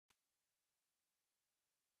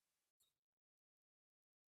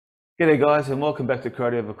G'day guys, and welcome back to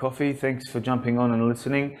Karate Over Coffee. Thanks for jumping on and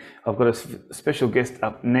listening. I've got a special guest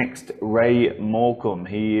up next, Ray Malcolm.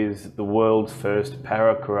 He is the world's first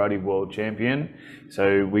para karate world champion.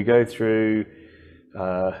 So we go through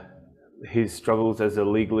his struggles as a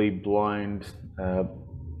legally blind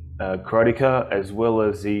karateka, as well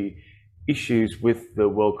as the issues with the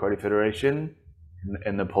World Karate Federation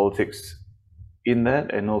and the politics in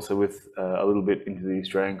that, and also with a little bit into the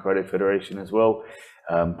Australian Karate Federation as well.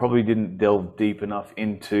 Probably didn't delve deep enough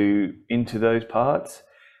into those parts.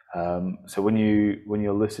 So when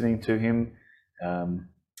you're listening to him,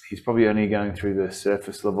 he's probably only going through the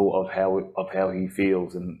surface level of how he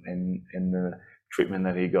feels and the treatment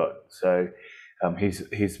that he got. So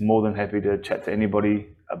he's more than happy to chat to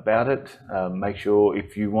anybody about it. Make sure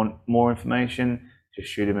if you want more information, just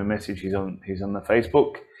shoot him a message. He's on the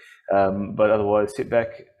Facebook. But otherwise, sit back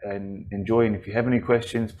and enjoy. And if you have any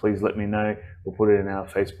questions, please let me know. We'll put it in our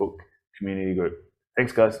Facebook community group.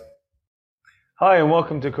 Thanks, guys. Hi, and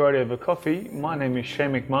welcome to Karate Over Coffee. My name is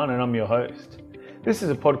Shane McMahon, and I'm your host. This is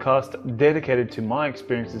a podcast dedicated to my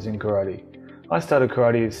experiences in karate. I started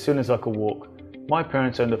karate as soon as I could walk. My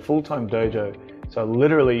parents owned a full-time dojo, so I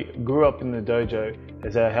literally grew up in the dojo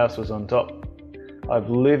as our house was on top. I've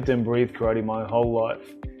lived and breathed karate my whole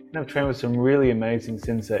life, and I've trained with some really amazing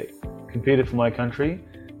sensei, competed for my country,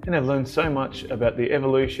 and I've learned so much about the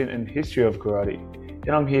evolution and history of karate. And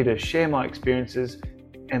I'm here to share my experiences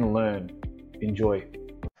and learn. Enjoy.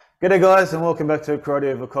 G'day guys, and welcome back to Karate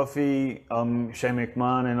Over Coffee. I'm Shane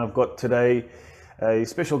McMahon, and I've got today a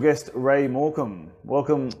special guest, Ray Malcolm.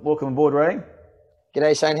 Welcome aboard, Ray.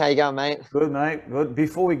 G'day Shane, how you going, mate? Good, mate. Good.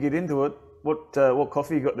 Before we get into it, what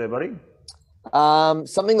coffee you got there, buddy?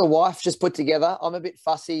 Something the wife just put together. I'm a bit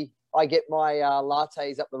fussy. I get my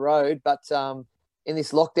lattes up the road, but in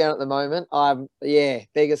this lockdown at the moment,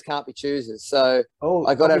 beggars can't be choosers. So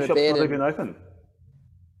I got out of bed. Not even open.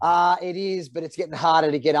 It is, but it's getting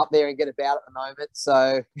harder to get up there and get about at the moment.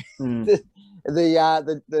 So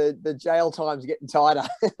the jail time's getting tighter.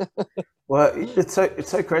 Well, it's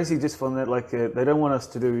so crazy just from that. Like they don't want us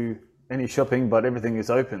to do any shopping, but everything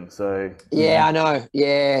is open. So yeah, I know.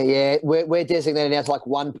 Yeah. We're designated now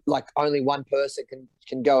to only one person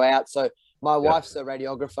can go out. So my wife's a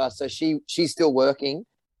radiographer, so she's still working.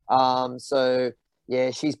 So yeah,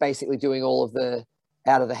 she's basically doing all of the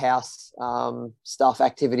out of the house stuff,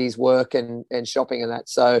 activities, work, and shopping and that.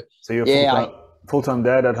 So you're full-time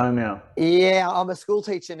dad at home now. Yeah, I'm a school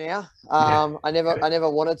teacher now. I never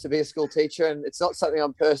wanted to be a school teacher, and it's not something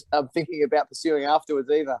I'm thinking about pursuing afterwards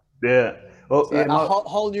either. Yeah. Well, so a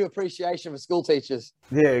whole new appreciation for school teachers.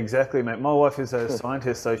 Yeah, exactly, mate. My wife is a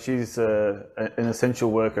scientist, so she's an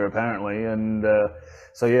essential worker apparently, and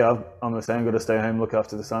so yeah, I'm the same. Got to stay home, look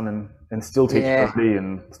after the son, and still teach rugby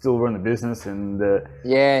and still run the business. And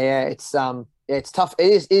it's tough.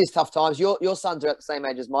 It is tough times. Your son's about the same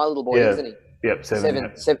age as my little boy, isn't he? Yep,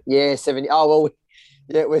 7. 7. Oh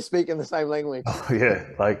well, we're speaking the same language. Oh yeah,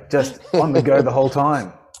 like just on the go the whole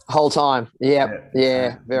time.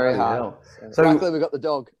 Yeah, very hard. So luckily we got the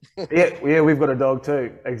dog. yeah, we've got a dog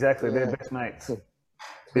too. Exactly, they're best mates.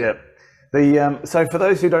 Yeah. So for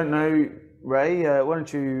those who don't know Ray, why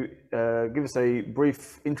don't you give us a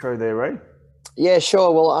brief intro there, Ray? Yeah,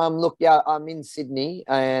 sure. Well, I'm in Sydney,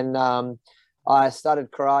 and I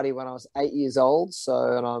started karate when I was 8 years old.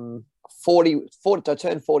 So, and I'm 40. I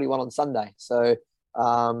turned 41 on Sunday. So,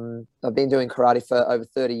 I've been doing karate for over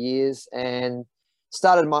 30 years, and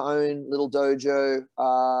started my own little dojo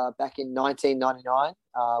back in 1999,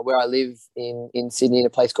 where I live in Sydney, in a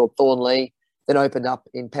place called Thornlea. Then opened up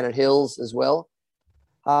in Pennant Hills as well.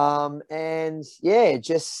 And yeah,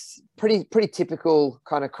 just pretty typical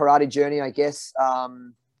kind of karate journey, I guess.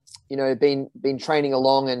 Been training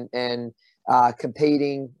along and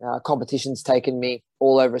competing. Competitions taken me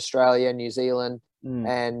all over Australia, New Zealand,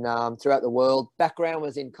 and throughout the world. Background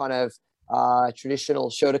was in kind of traditional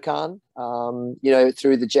Shotokan,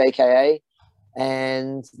 through the JKA,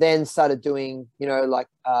 and then started doing,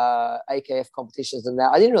 AKF competitions and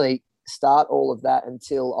that. I didn't really start all of that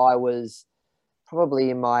until I was probably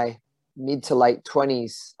in my mid to late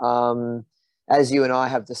 20s. As you and I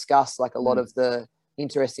have discussed, like a lot of the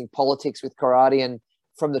interesting politics with karate, and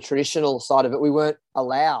from the traditional side of it, we weren't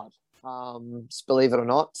allowed, believe it or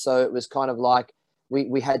not. So it was kind of like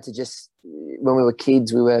we had to just, when we were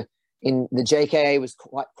kids, we were in the JKA was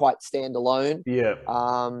quite standalone. Yeah.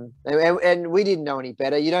 And we didn't know any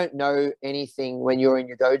better. You don't know anything when you're in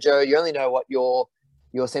your dojo. You only know what your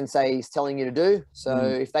sensei is telling you to do. So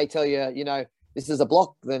if they tell you, this is a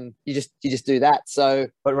block, then you just do that. So,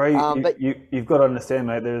 But Ray, but you've got to understand,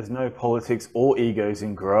 mate. There is no politics or egos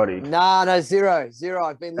in karate. nah, no, zero.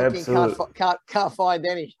 I've been looking, Absolutely. can't find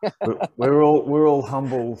any We're all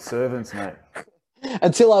humble servants, mate.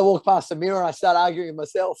 until I walk past the mirror and I start arguing with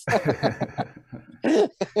myself.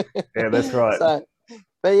 Yeah, that's right. So,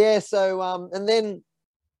 but yeah, so and then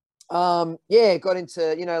yeah, got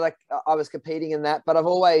into, like I was competing in that, but I've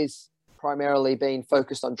always primarily been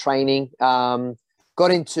focused on training.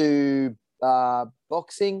 Got into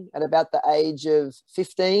boxing at about the age of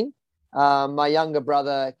 15. My younger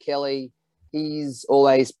brother, Kelly, he's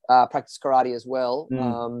always practiced karate as well.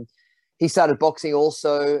 He started boxing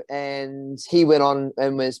also, and he went on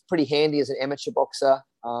and was pretty handy as an amateur boxer,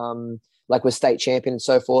 like was state champion and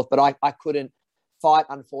so forth. But I couldn't fight,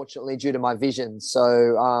 unfortunately, due to my vision.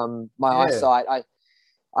 So my eyesight,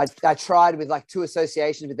 I tried with like 2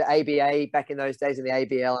 associations with the ABA back in those days in the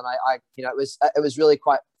ABL, and I it was really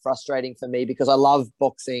quite frustrating for me because I love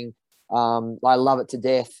boxing. I love it to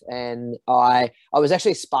death, and I was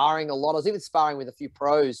actually sparring a lot. I was even sparring with a few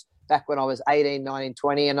pros back when I was 18, 19,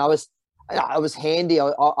 20, and I was handy.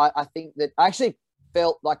 I think that I actually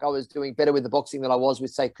felt like I was doing better with the boxing than I was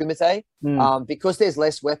with, say, Kumite, because there's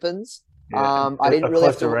less weapons. Yeah. I didn't really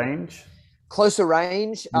have to range. Closer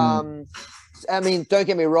range. I mean, don't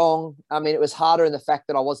get me wrong. I mean, it was harder in the fact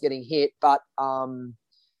that I was getting hit, but I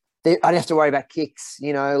didn't have to worry about kicks,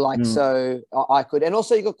 so I could. And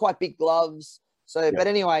also, you got quite big gloves. So, But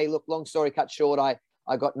anyway, look, long story cut short, I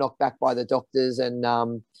got knocked back by the doctors, and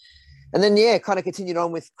then kind of continued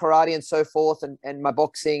on with karate and so forth, and my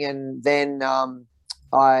boxing, and then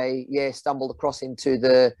I stumbled across into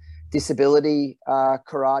the disability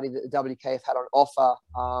karate that the WKF had on offer.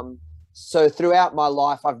 So throughout my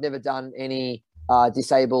life, I've never done any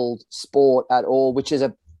disabled sport at all, which is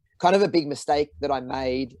a kind of a big mistake that I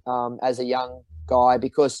made as a young guy,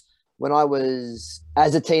 because when I was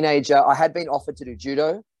as a teenager, I had been offered to do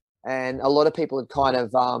judo, and a lot of people had kind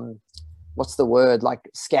of what's the word, like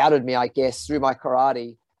scouted me, I guess, through my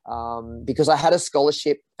karate, because I had a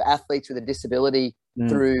scholarship for athletes with a disability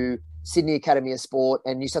through Sydney Academy of Sport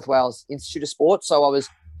and New South Wales Institute of Sport. So I was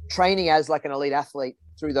training as like an elite athlete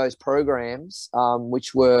through those programs,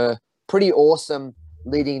 which were pretty awesome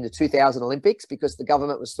leading into 2000 Olympics, because the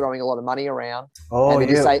government was throwing a lot of money around. Oh,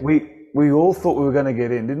 yeah. We all thought we were going to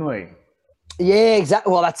get in, didn't we? Yeah,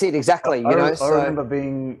 exactly. Well, that's it. Exactly. I remember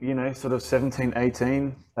being, sort of 17,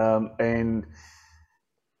 18, and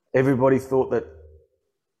everybody thought that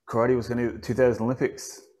karate was going to be the 2000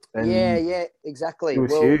 Olympics. And yeah, exactly. It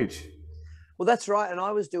was huge. Well, that's right. And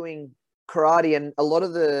I was doing karate, and a lot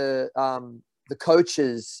of the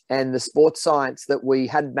coaches and the sports science that we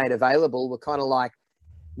had made available were kind of like,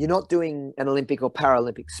 you're not doing an Olympic or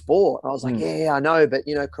Paralympic sport. I was like, yeah, I know, but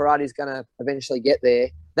karate is going to eventually get there.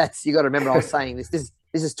 You got to remember, I was saying this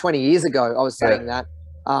is 20 years ago. I was saying that,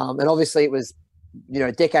 and obviously it was,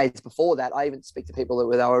 decades before that. I even speak to people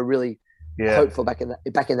that were really hopeful back in the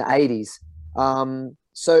 80s.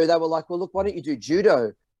 So they were like, well, look, why don't you do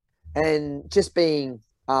judo? And just being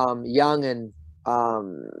young and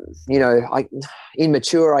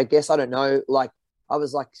immature, I guess, I don't know. Like, I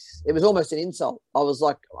was like, it was almost an insult. I was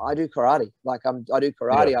like, I do karate. Like, I do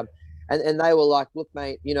karate. Yeah. And they were like, look,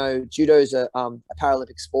 mate, judo's a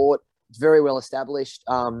Paralympic sport. It's very well established.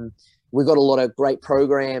 We've got a lot of great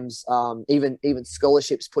programs, even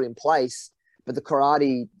scholarships put in place. But the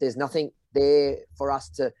karate, there's nothing there for us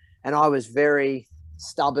to. And I was very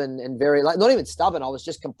stubborn and very, like, not even stubborn. I was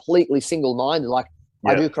just completely single-minded. Like,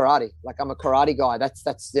 I do karate. Like, I'm a karate guy. That's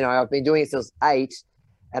I've been doing it since I was 8.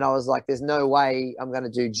 And I was like, there's no way I'm going to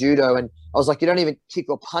do judo. And I was like, you don't even kick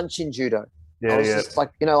or punch in judo. I was just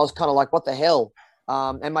like, I was kind of like, what the hell?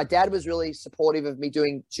 And my dad was really supportive of me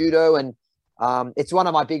doing judo. And it's one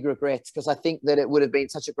of my big regrets, because I think that it would have been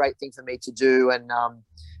such a great thing for me to do. And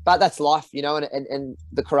but that's life, and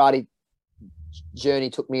the karate journey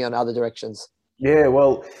took me on other directions. Yeah,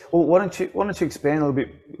 well, why don't you expand a little bit?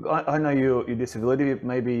 I know your disability.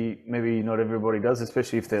 Maybe not everybody does,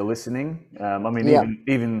 especially if they're listening. I mean,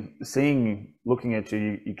 even looking at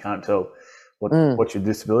you, you can't tell what your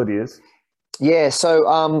disability is. Yeah, so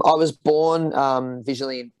I was born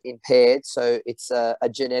visually impaired, so it's a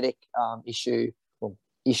genetic issue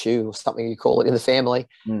or something you call it in the family.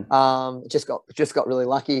 Just got really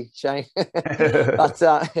lucky, Shane.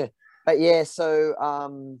 But yeah, so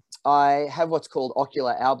I have what's called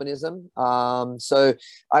ocular albinism. So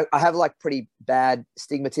I have like pretty bad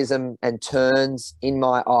stigmatism and turns in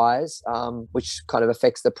my eyes, which kind of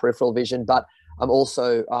affects the peripheral vision. But I'm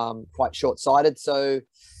also quite short-sighted, so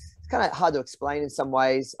kind of hard to explain in some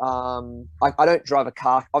ways. I don't drive a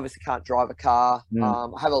car. Obviously, can't drive a car. I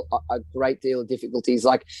have a great deal of difficulties.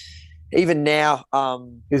 Like even now,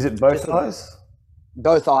 Is it both eyes?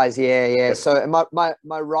 both eyes. Yeah, yeah. Yep. So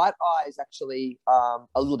my right eye is actually a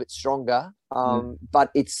little bit stronger, but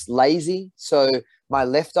it's lazy. So my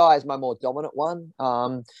left eye is my more dominant one.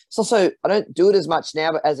 It's also I don't do it as much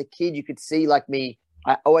now, but as a kid, you could see like me.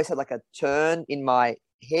 I always had like a turn in my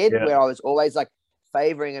head Yeah. where I was always like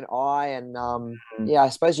favoring an eye, and yeah, I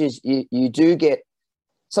suppose you do get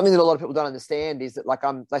something that a lot of people don't understand is that like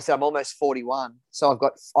they said I'm almost 41, so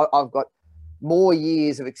I've got more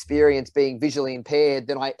years of experience being visually impaired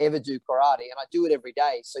than I ever do karate, and I do it every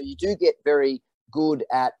day. So you do get very good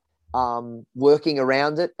at working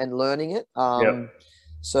around it and learning it.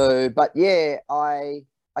 So, but yeah, I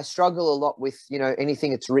struggle a lot with, you know,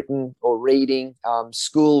 anything that's written or reading.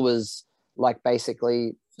 School was like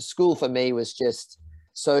basically school for me was just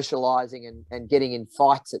socializing and getting in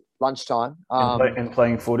fights at lunchtime. And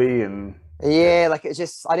playing footy and Yeah, like it's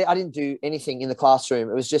just I didn't do anything in the classroom.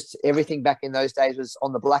 It was just everything back in those days was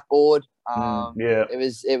on the blackboard. yeah.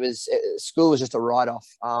 School was just a write off.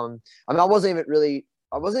 I mean, I wasn't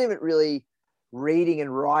even really reading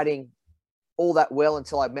and writing all that well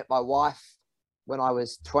until I met my wife when I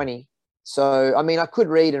was 20. So I mean, I could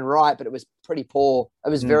read and write, but it was pretty poor. It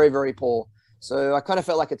was very, very poor. So I kind of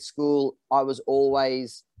felt like at school I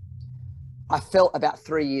felt about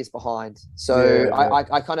 3 years behind. So yeah.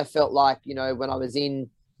 I kind of felt like, you know, when I was in,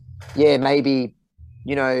 maybe,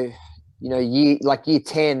 year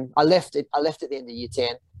 10, I left at the end of year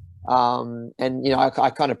 10. And, you know, I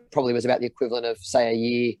kind of probably was about the equivalent of, say, a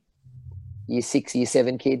year 6, year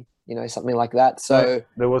 7 kid, you know, something like that. So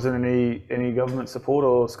there wasn't any government support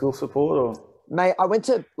or school support or? Mate, I went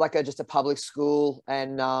to just a public school,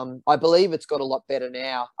 and I believe it's got a lot better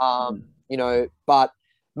now, you know, but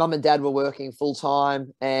mum and dad were working full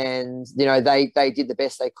time, and, you know, they did the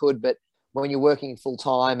best they could. But when you're working full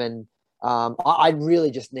time, and I really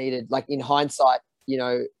just needed, like in hindsight, you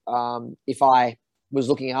know, if I was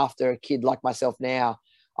looking after a kid like myself now,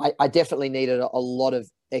 I definitely needed a lot of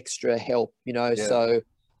extra help, you know, so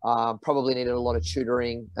probably needed a lot of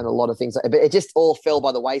tutoring and a lot of things. But it just all fell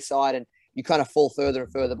by the wayside, and you kind of fall further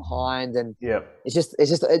and further behind. And it's just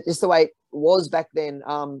the way it was back then.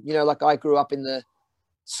 You know, like I grew up in the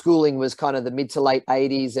schooling was kind of the mid to late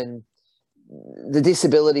 80s, and the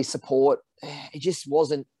disability support, it just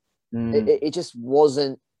wasn't, it just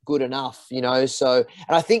wasn't good enough, you know? So,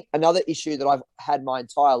 and I think another issue that I've had my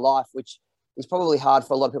entire life, which is probably hard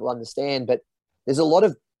for a lot of people to understand, but there's a lot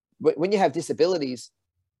of, when you have disabilities,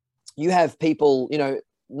 you have people, you know,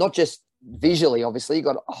 not just visually, obviously, you've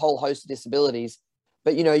got a whole host of disabilities,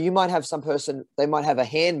 but, you know, you might have some person, they might have a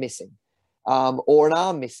hand missing, or an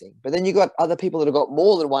arm missing, but then you've got other people that have got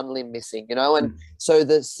more than one limb missing, you know? And so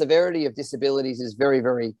the severity of disabilities is very,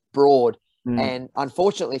 very broad. And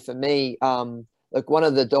unfortunately for me, like one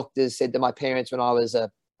of the doctors said to my parents when I was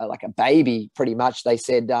like a baby, pretty much, they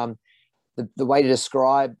said, the way to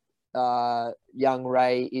describe young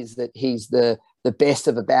Ray is that he's the best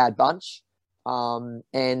of a bad bunch.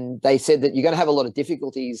 And they said that you're going to have a lot of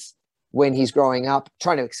difficulties when he's growing up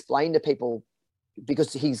trying to explain to people,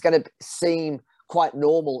 because he's going to seem quite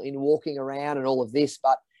normal in walking around and all of this.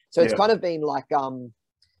 But so it's kind of been like,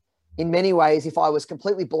 in many ways, if I was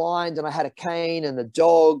completely blind and I had a cane and the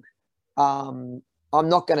dog, I'm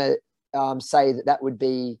not going to say that would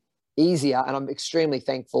be easier. And I'm extremely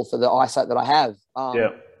thankful for the eyesight that I have.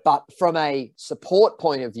 But from a support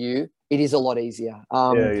point of view, it is a lot easier.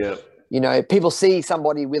 You know, people see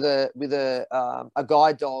somebody with a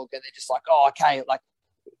guide dog, and they're just like, oh, okay, like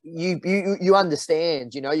you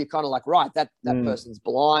understand, you know, you're kind of like, right, that person's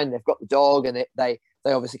blind, they've got the dog, and they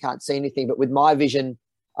obviously can't see anything. But with my vision,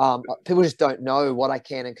 people just don't know what I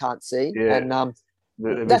can and can't see. And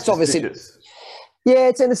that's obviously,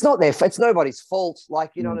 it's not it's nobody's fault.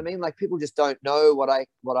 Like, you know what I mean? Like, people just don't know what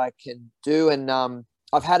I can do. And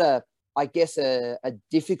I've had a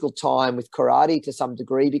difficult time with karate to some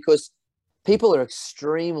degree, because people are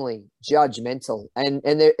extremely judgmental, and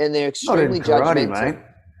they're extremely judgmental. Mate.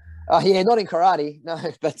 Not in karate, no.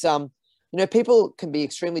 But you know, people can be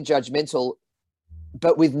extremely judgmental,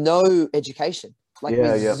 but with no education, like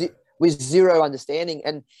with zero understanding.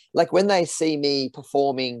 And like when they see me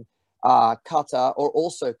performing kata or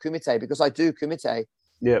also kumite, because I do kumite,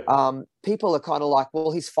 people are kind of like,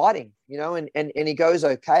 well, he's fighting, you know, and he goes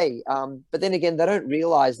okay. But then again, they don't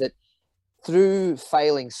realize that through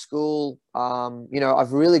failing school, you know,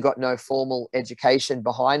 I've really got no formal education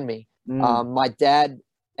behind me. My dad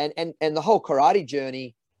and the whole karate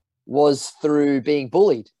journey was through being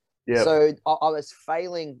bullied. Yep. So I was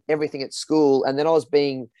failing everything at school, and then I was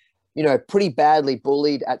being, pretty badly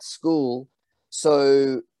bullied at school.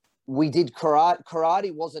 So we did karate.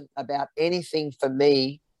 Karate wasn't about anything for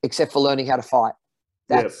me except for learning how to fight.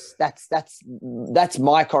 Yep. That's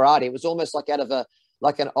my karate. It was almost like out of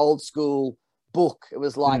an old school book. It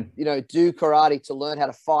was like, do karate to learn how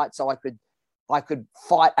to fight so I could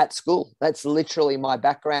fight at school. That's literally my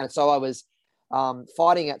background. So I was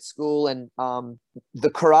fighting at school, and the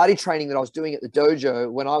karate training that I was doing at the dojo,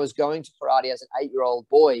 when I was going to karate as an 8-year-old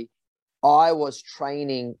boy, I was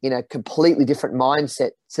training in a completely different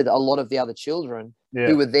mindset to a lot of the other children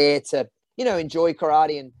who were there to, enjoy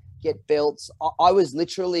karate and get belts. I was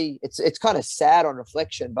literally, it's kind of sad on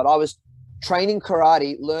reflection, but I was training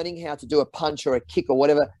karate, learning how to do a punch or a kick or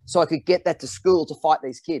whatever, so I could get that to school to fight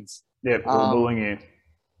these kids. Yeah, bullying you.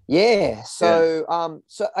 Yeah. So,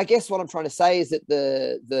 so I guess what I'm trying to say is that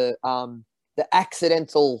the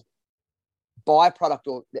accidental byproduct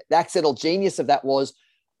or the accidental genius of that was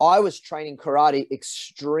I was training karate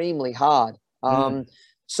extremely hard.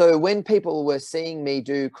 So when people were seeing me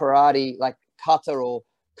do karate like kata or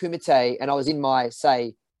kumite, and I was in my,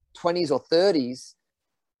 say, 20s or 30s,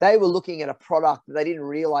 they were looking at a product that they didn't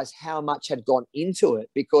realize how much had gone into it,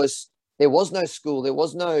 because there was no school, there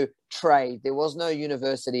was no trade, there was no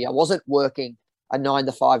university. I wasn't working a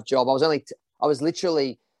 9-to-5 job. I was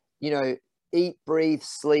literally, eat, breathe,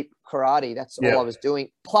 sleep karate. That's all I was doing,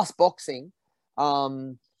 plus boxing.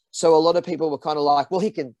 So a lot of people were kind of like, well,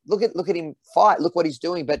 he can look at him fight, look what he's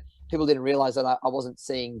doing. But people didn't realize that I wasn't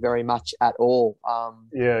seeing very much at all.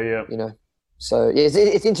 So yeah,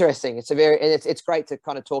 it's interesting. It's great to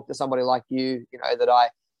kind of talk to somebody like you, that I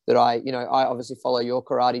obviously follow your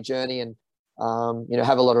karate journey and,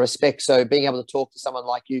 have a lot of respect. So being able to talk to someone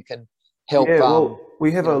like you can help. Yeah, well,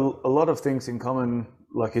 we have a lot of things in common.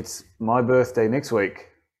 Like, it's my birthday next week.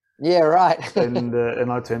 Yeah, right.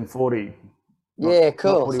 and I turn 40. Yeah,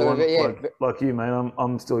 cool. Not 41, like you, man.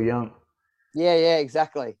 I'm still young. Yeah,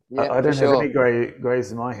 exactly. Yeah, I don't have any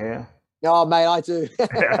grays in my hair. Oh, mate, I do.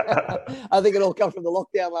 I think it all comes from the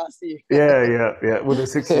lockdown last year. yeah. With a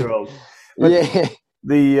 6-year-old. Yeah.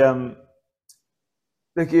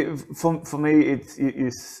 For me, it's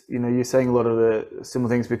you're saying a lot of the similar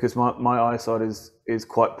things, because my eyesight is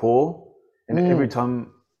quite poor, and every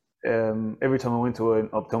time I went to an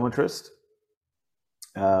optometrist,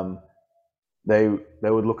 they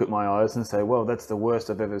would look at my eyes and say, "Well, that's the worst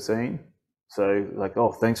I've ever seen." So, like,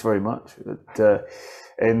 oh, thanks very much. The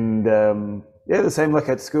same, like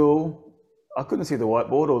at school, I couldn't see the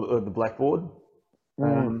whiteboard or the blackboard.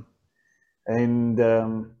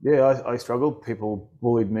 I struggled. People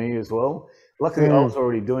bullied me as well. Luckily, I was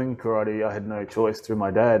already doing karate. I had no choice through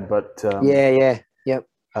my dad. But yep.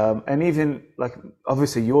 And even, like,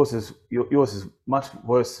 obviously yours is much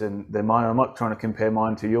worse than mine. I'm not trying to compare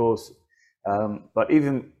mine to yours. But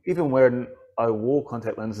even when I wore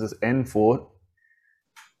contact lenses and fought,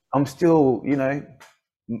 I'm still,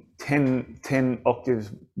 10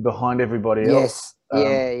 octaves behind everybody else.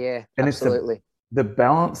 Yes. And absolutely. It's the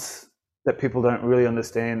balance that people don't really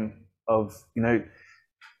understand of,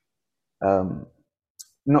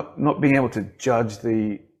 not being able to judge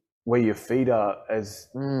where your feet are as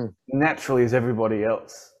naturally as everybody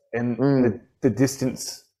else, and the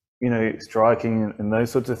distance, striking and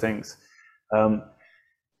those sorts of things.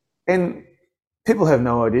 And people have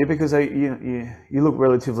no idea, because you look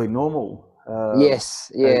relatively normal.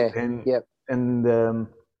 Yes. Yeah. And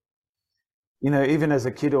even as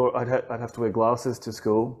a kid, or I'd have to wear glasses to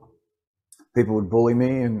school. People would bully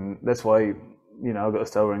me, and that's why I got to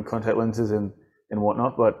start wearing contact lenses and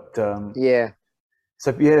whatnot. But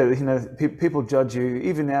so people judge you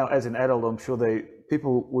even now as an adult. I'm sure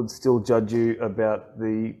people would still judge you about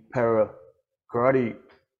the para karate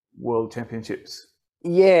world championships.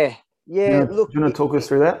 Yeah. Look, do you want to talk us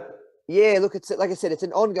through that? Yeah, look, it's like I said, it's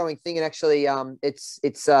an ongoing thing, and actually, it's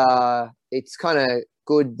kind of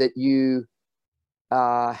good that you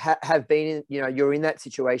have been in, you're in that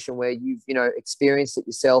situation where you've experienced it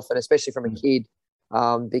yourself, and especially from a kid,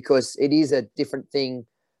 because it is a different thing.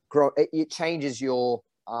 It changes your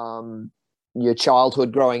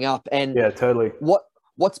childhood growing up, and yeah, totally.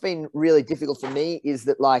 What's been really difficult for me is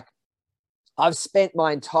that, like, I've spent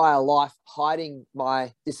my entire life hiding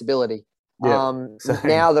my disability. Now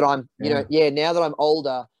that I'm, now that I'm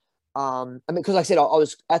older, because like I said, I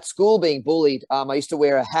was at school being bullied. I used to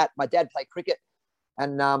wear a hat. My dad played cricket,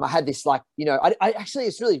 and I had this, like, I actually,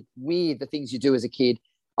 it's really weird the things you do as a kid.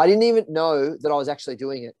 I didn't even know that I was actually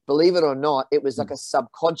doing it. Believe it or not, it was like a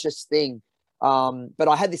subconscious thing. But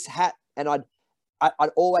I had this hat, and I'd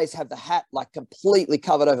always have the hat like completely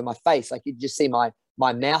covered over my face. Like, you'd just see my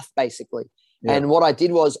my mouth basically. Yeah. And what I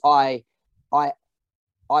did was I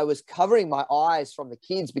was covering my eyes from the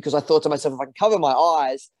kids because I thought to myself, if I can cover my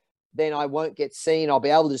eyes, then I won't get seen. I'll be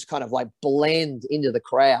able to just kind of like blend into the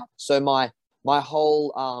crowd. So my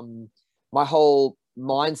whole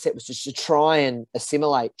mindset was just to try and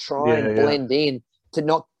assimilate, blend in, to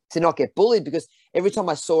not get bullied, because every time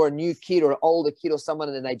I saw a new kid or an older kid or someone,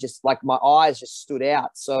 and then they just, like, my eyes just stood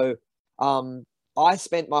out. So I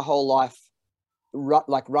spent my whole life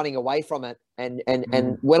running away from it. And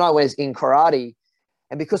when I was in karate,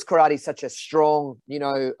 and because karate is such a strong,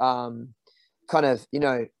 kind of,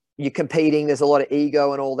 you're competing, there's a lot of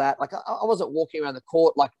ego and all that. Like, I wasn't walking around the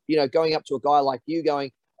court, like, going up to a guy like you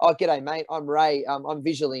going, "Oh, g'day, mate. I'm Ray. I'm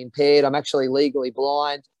visually impaired. I'm actually legally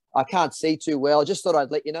blind. I can't see too well. Just thought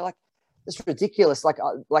I'd let you know." Like, it's ridiculous.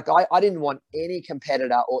 I didn't want any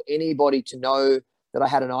competitor or anybody to know that I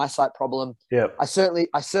had an eyesight problem. Yeah. I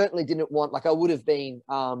certainly didn't want, like, I would have been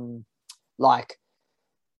like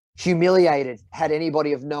humiliated had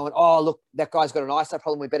anybody have known, "Oh, look, that guy's got an eyesight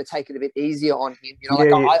problem. We better take it a bit easier on him."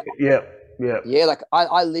 Like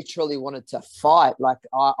I literally wanted to fight. Like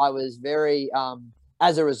I was very,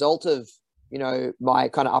 as a result of, my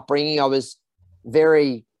kind of upbringing, I was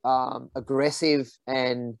very aggressive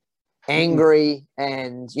and angry,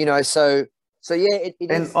 and so yeah.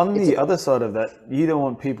 The other side of that, you don't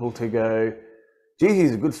want people to go, "Gee,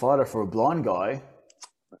 he's a good fighter for a blind guy."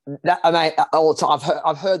 All the time.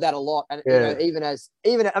 I've heard that a lot, and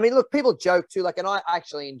I mean, look, people joke too. Like, and I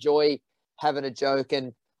actually enjoy having a joke,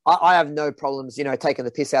 and I have no problems, taking the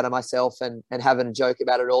piss out of myself and having a joke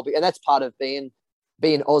about it all. And that's part of being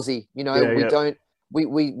Aussie.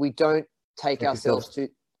 We don't take ourselves too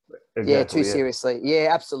seriously. Yeah,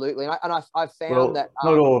 absolutely. And I found that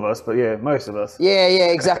not all of us, but yeah, most of us. Yeah,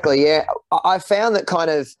 exactly. Yeah, I found that kind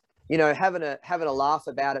of having a laugh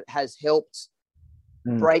about it has helped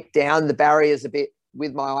break down the barriers a bit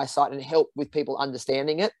with my eyesight and help with people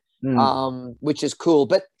understanding it, which is cool.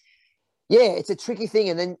 But yeah, it's a tricky thing.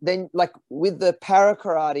 And then like with the para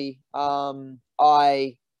karate,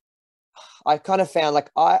 I kind of found, like,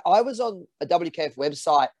 I was on a WKF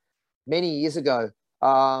website many years ago,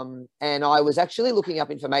 and I was actually looking up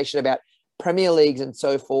information about Premier Leagues and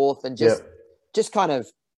so forth, and just kind of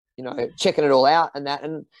checking it all out and that.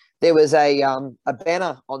 And there was a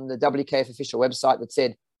banner on the WKF official website that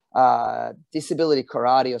said disability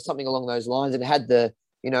karate or something along those lines, and it had the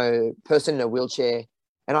person in a wheelchair,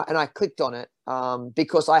 and I clicked on it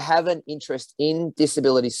because I have an interest in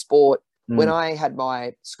disability sport. When I had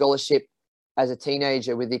my scholarship as a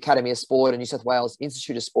teenager with the Academy of Sport and New South Wales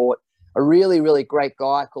Institute of Sport, a really, really great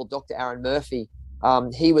guy called Dr. Aaron Murphy,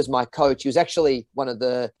 he was my coach. He was actually one of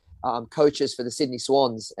the coaches for the Sydney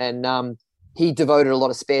Swans, and he devoted a lot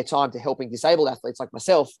of spare time to helping disabled athletes like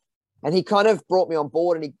myself. And he kind of brought me on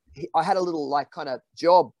board, and I had a little, like, kind of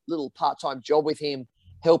little part-time job with him,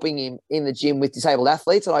 helping him in the gym with disabled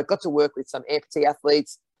athletes. And I got to work with some amputee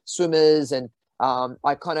athletes, swimmers, and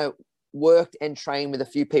I kind of worked and trained with a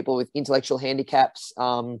few people with intellectual handicaps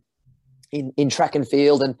in track and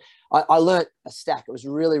field. And I learned a stack. It was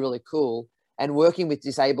really, really cool. And working with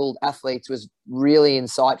disabled athletes was really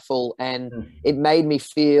insightful, and it made me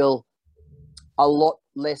feel a lot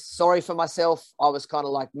less sorry for myself. I was kind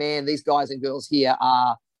of like, man, these guys and girls here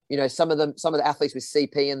are, some of the athletes with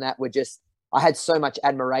CP and that were just, I had so much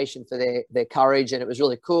admiration for their courage, and it was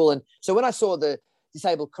really cool. And so when I saw the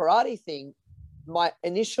disabled karate thing, my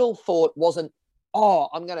initial thought wasn't, "Oh,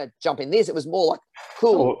 I'm going to jump in this." It was more like,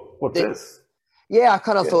 cool. What's this? Yeah, I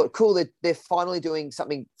kind of thought, cool, that they're finally doing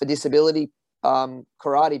something for disability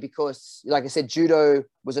karate, because, like I said, judo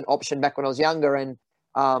was an option back when I was younger, and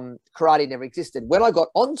karate never existed. When I got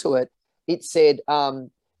onto it, it said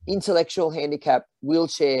intellectual handicap,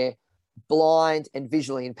 wheelchair, blind, and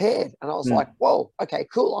visually impaired. And I was like, whoa, okay,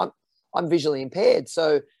 cool. I'm visually impaired.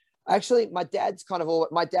 So actually, my dad's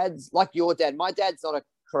like your dad. My dad's not a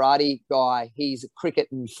karate guy. He's a cricket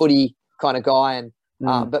and footy kind of guy. And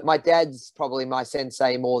but my dad's probably my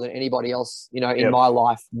sensei more than anybody else, in my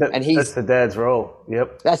life. That's the dad's role.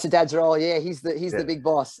 Yep. That's the dad's role. Yeah. He's the big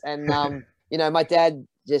boss. And, my dad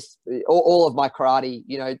just, all of my karate,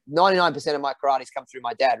 99% of my karate's come through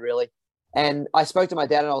my dad, really. And I spoke to my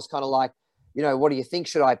dad, and I was kind of like, what do you think?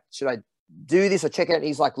 Should I do this or check it out? And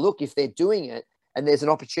he's like, look, if they're doing it and there's an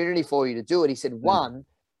opportunity for you to do it, he said, one,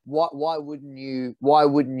 why wouldn't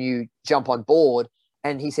you jump on board?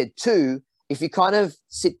 And he said, two, if you kind of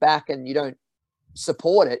sit back and you don't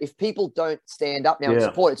support it, if people don't stand up now and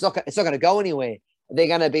support it, it's not going to go anywhere. They're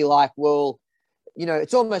going to be like, well,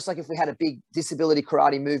 it's almost like if we had a big disability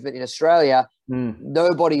karate movement in Australia,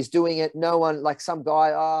 nobody's doing it. No one, like some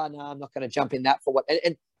guy, oh, no, I'm not going to jump in that for what.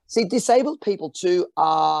 And see, disabled people too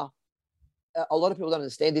are, a lot of people don't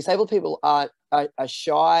understand, disabled people are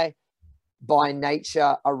shy by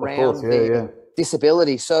nature around their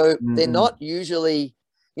disability. So they're not usually,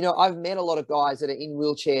 I've met a lot of guys that are in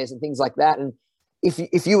wheelchairs and things like that. And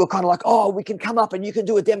if you were kind of like, oh, we can come up and you can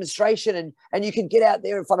do a demonstration and you can get out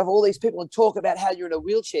there in front of all these people and talk about how you're in a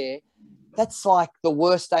wheelchair, that's like the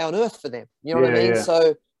worst day on earth for them. You know what I mean? Yeah.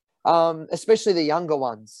 So especially the younger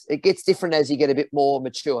ones, it gets different as you get a bit more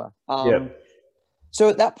mature. So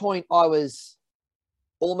at that point I was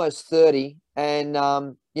almost 30 and,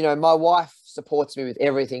 my wife supports me with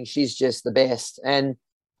everything. She's just the best. And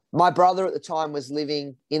my brother at the time was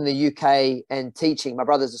living in the UK and teaching. My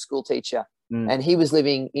brother's a school teacher. And he was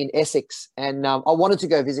living in Essex, and I wanted to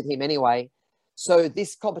go visit him anyway. So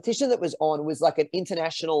this competition that was on was like an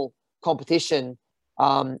international competition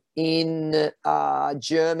in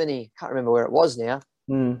Germany. Can't remember where it was now.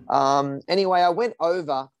 Anyway, I went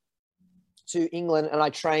over to England and I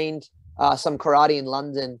trained some karate in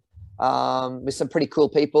London with some pretty cool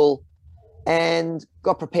people and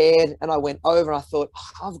got prepared. And I went over and I thought,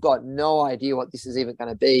 I've got no idea what this is even going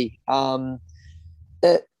to be.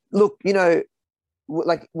 Look,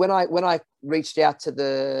 like when I reached out to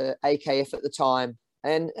the AKF at the time,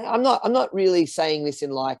 and I'm not really saying this in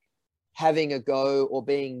like having a go or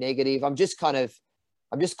being negative. I'm just calling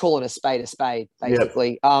a spade,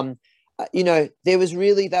 basically. Yep. There was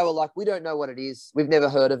really, they were like, we don't know what it is. We've never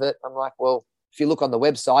heard of it. I'm like, well, if you look on the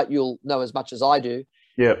website, you'll know as much as I do.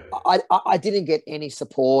 Yeah. I didn't get any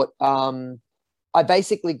support. I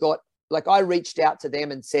basically I reached out to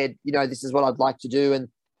them and said, this is what I'd like to do. And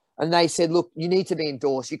they said, look, you need to be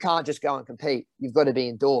endorsed. You can't just go and compete. You've got to be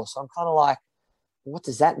endorsed. So I'm kind of like, what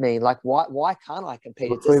does that mean? Like, why can't I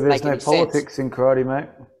compete? Luckily, there's no politics in karate, mate.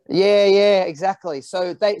 Yeah, exactly.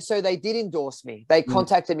 So they did endorse me. They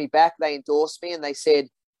contacted me back. They endorsed me and they said,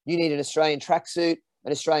 you need an Australian tracksuit,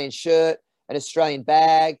 an Australian shirt, an Australian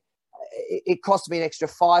bag. It cost me an extra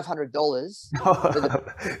 $500.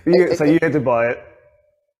 So you had to buy it.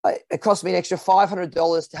 It cost me an extra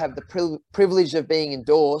 $500 to have the privilege of being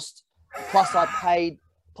endorsed. Plus I paid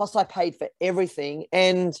for everything.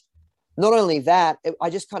 And not only that, I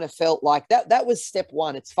just kind of felt like that was step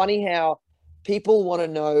one. It's funny how people want to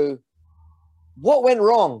know what went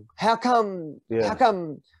wrong. How come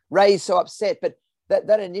Ray's so upset? But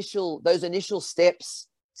those initial steps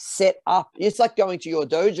set up, it's like going to your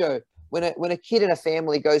dojo. When a kid in a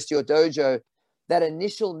family goes to your dojo, that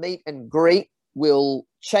initial meet and greet will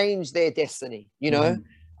change their destiny,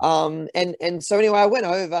 and so anyway, I went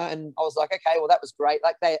over and I was like, okay, well, that was great.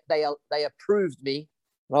 Like they approved me.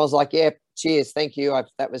 And I was like, yeah, cheers, thank you.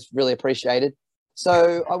 That was really appreciated.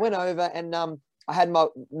 So I went over and I had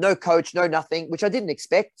no coach, no nothing, which I didn't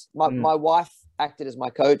expect. My wife acted as my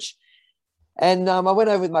coach. And I went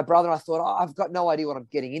over with my brother and I thought, I've got no idea what I'm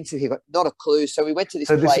getting into here, got not a clue. So we went to this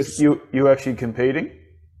place. So you actually competing?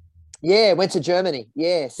 Yeah, went to Germany.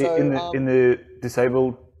 Yeah, so in the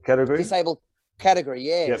disabled category. Disabled category,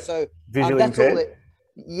 yeah. Yep. So visually impaired.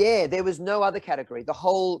 There was no other category. The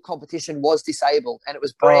whole competition was disabled, and it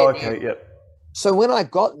was brand new. Yep. So when I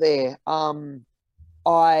got there,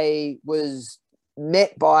 I was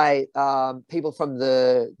met by people from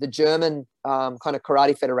the German kind of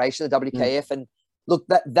karate federation, the WKF, and look,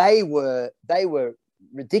 that they were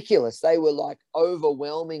ridiculous. They were like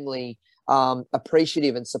overwhelmingly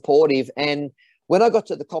appreciative and supportive. And when I got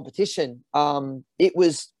to the competition, it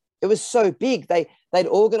was so big. They'd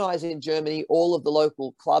organize in Germany all of the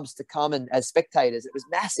local clubs to come and as spectators. It was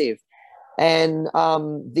massive. And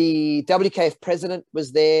the WKF president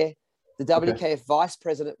was there, the WKF vice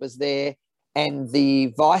president was there, and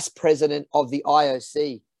the vice president of the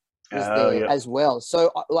IOC was there as well.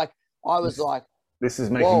 So I was like, this is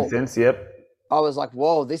making sense. Yep. I was like,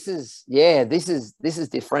 whoa, this is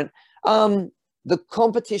different. The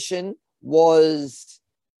competition was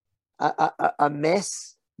a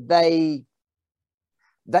mess. It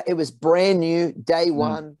was brand new day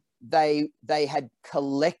one. They had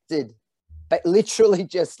collected, but literally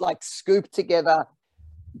just like scooped together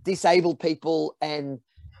disabled people, and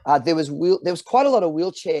there was quite a lot of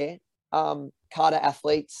wheelchair kata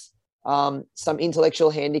athletes, some intellectual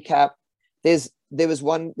handicap. There's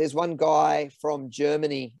one guy from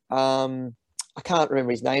Germany. I can't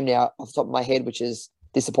remember his name now off the top of my head, which is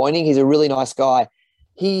disappointing. He's a really nice guy.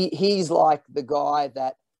 He's like the guy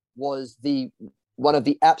that was one of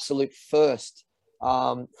the absolute first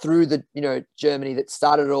through the Germany that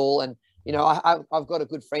started it all. And I've got a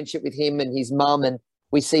good friendship with him and his mum, and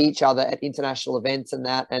we see each other at international events and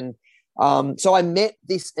that. And so I met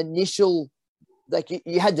this initial, like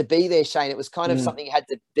you had to be there, Shane. It was kind of something you had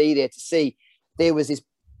to be there to see. There was this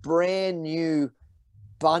brand new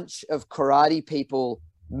bunch of karate people,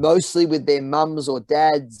 mostly with their mums or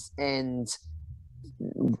dads and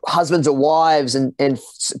husbands or wives. And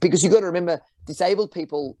because you got to remember, disabled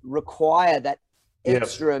people require that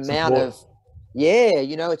extra amount of,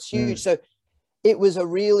 it's huge. So it was a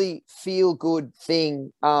really feel good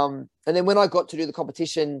thing. And then when I got to do the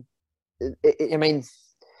competition, I mean,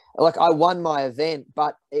 like I won my event,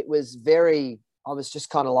 but it was I was just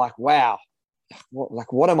kind of like, wow,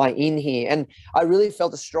 what am I in here? And I really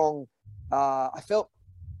felt I felt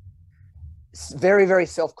very, very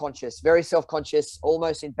self-conscious,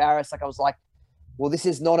 almost embarrassed. Like I was like, well, this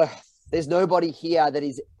is there's nobody here that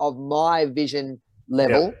is of my vision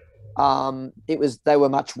level. They were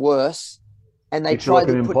much worse. And they tried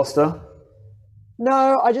to imposter?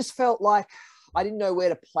 No, I just felt like I didn't know where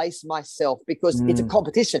to place myself because it's a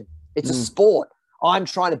competition. It's a sport. I'm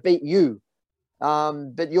trying to beat you.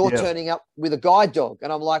 But you're turning up with a guide dog.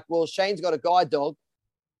 And I'm like, well, Shane's got a guide dog.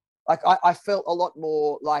 Like I felt a lot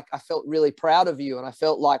more like I felt really proud of you. And I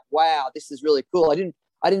felt like, wow, this is really cool.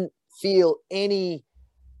 I didn't feel any,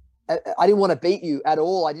 I didn't want to beat you at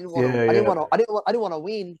all. I didn't want to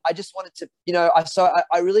win. I just wanted to,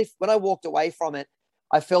 I really, when I walked away from it,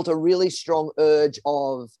 I felt a really strong urge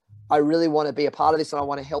of, I really want to be a part of this and I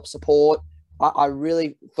want to help support. I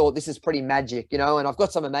really thought this is pretty magic, and I've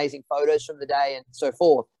got some amazing photos from the day and so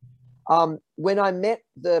forth. When I met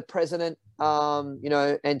the president,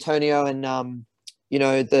 Antonio and,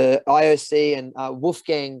 the IOC and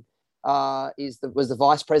Wolfgang was the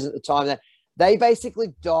vice president at the time, that they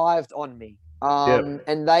basically dived on me.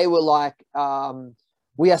 And they were like,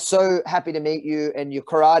 we are so happy to meet you. And your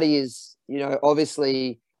karate is,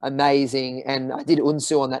 obviously amazing. And I did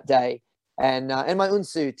Unsu on that day. And my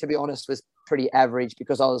Unsu, to be honest, was pretty average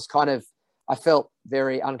because I felt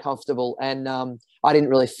very uncomfortable and I didn't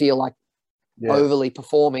really feel like overly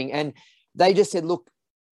performing. And they just said, look,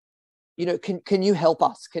 can you help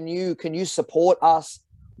us? Can you support us?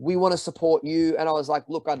 We want to support you. And I was like,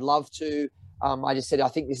 look, I'd love to. I just said, I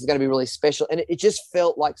think this is going to be really special. And it just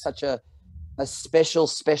felt like such a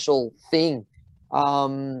special thing.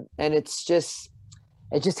 And it just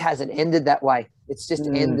hasn't ended that way. It's just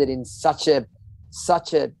ended in such a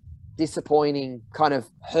disappointing, kind of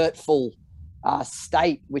hurtful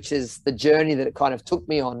state, which is the journey that it kind of took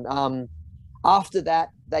me on. After that,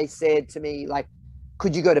 they said to me, like,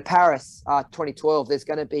 could you go to Paris 2012? There's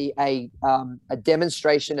going to be a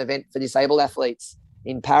demonstration event for disabled athletes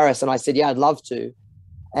in Paris. And I said, yeah, I'd love to.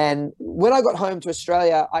 And when I got home to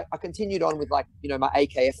Australia, I continued on with my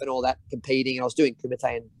AKF and all that, competing. And I was doing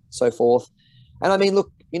kumite and so forth. And I mean,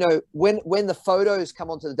 look, when the photos come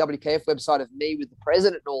onto the WKF website of me with the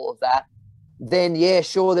president and all of that, then yeah,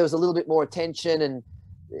 sure, there was a little bit more attention. And,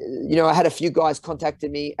 I had a few guys contacted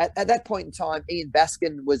me. At that point in time, Ian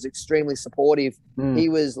Baskin was extremely supportive. He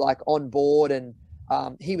was like on board and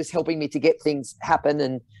he was helping me to get things happen.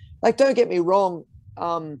 And like, don't get me wrong,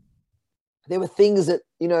 there were things that,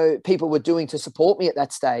 people were doing to support me at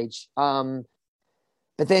that stage. But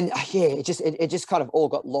then, it just kind of all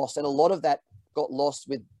got lost. And a lot of that got lost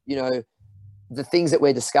with, the things that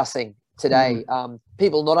we're discussing today.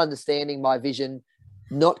 People not understanding my vision,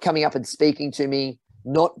 not coming up and speaking to me,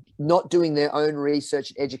 not doing their own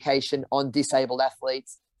research and education on disabled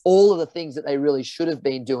athletes, all of the things that they really should have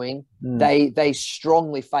been doing, they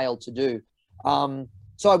strongly failed to do.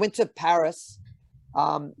 So I went to Paris.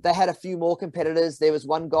 They had a few more competitors. There was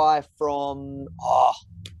one guy from,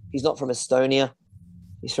 he's not from Estonia.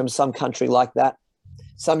 He's from some country like that,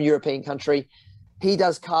 some European country. He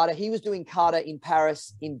does kata. He was doing kata in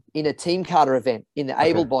Paris in a team kata event in the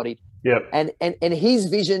able-bodied. Yep. And his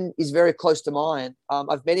vision is very close to mine.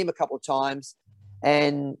 I've met him a couple of times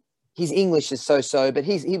and his English is so, but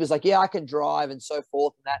he was like, yeah, I can drive and so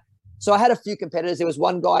forth and that. So I had a few competitors. There was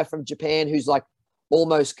one guy from Japan who's like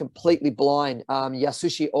almost completely blind,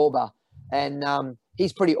 Yasushi Oba. And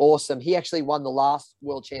he's pretty awesome. He actually won the last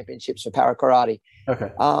world championships for para karate.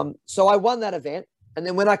 Okay. So I won that event. And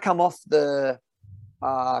then when I come off the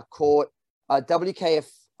court, WKF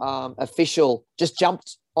official just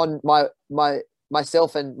jumped on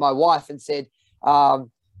myself and my wife and said,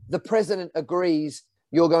 the president agrees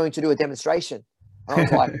you're going to do a demonstration. And I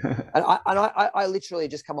was like, I literally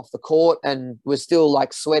just come off the court and was still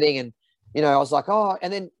like sweating. And, I was like, oh,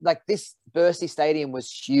 and then like this Bercy Stadium was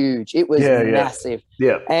huge. It was massive.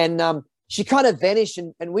 Yeah. And she kind of vanished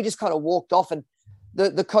and we just kind of walked off. And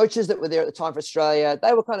the coaches that were there at the time for Australia,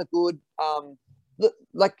 they were kind of good.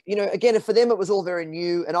 like, you know, again, for them, it was all very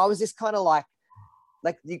new. And I was just kind of like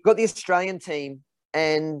you've got the Australian team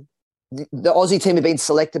and the Aussie team had been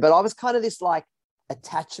selected, but I was kind of this like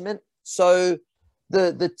attachment. So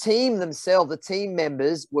the team themselves, the team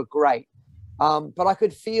members were great. But I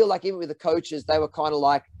could feel like even with the coaches, they were kind of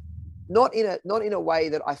like, not in a way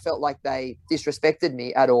that I felt like they disrespected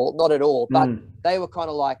me at all, not at all, but they were kind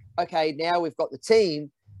of like, okay, now we've got the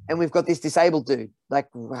team and we've got this disabled dude. Like,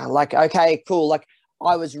 okay, cool. Like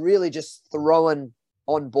I was really just thrown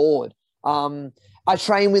on board. I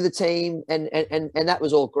trained with the team and that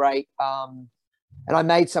was all great. And I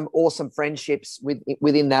made some awesome friendships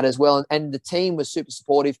within that as well. And the team was super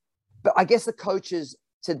supportive. But I guess the coaches,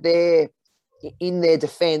 in their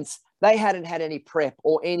defense, they hadn't had any prep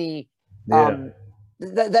or any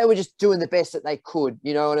they were just doing the best that they could,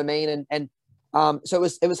 you know what I mean? And so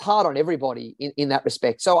it was hard on everybody in that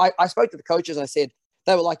respect. So I spoke to the coaches and I said,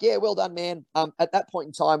 they were like, yeah, well done, man. At that point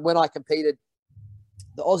in time when I competed,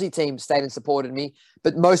 the Aussie team stayed and supported me,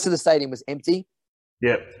 but most of the stadium was empty.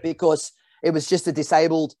 Yeah. Because it was just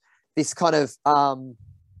this kind of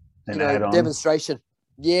demonstration.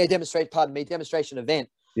 Yeah, demonstration event.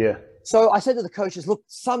 Yeah. So I said to the coaches, look,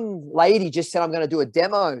 some lady just said I'm going to do a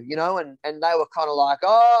demo, you know, and they were kind of like,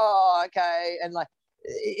 oh, okay. And like,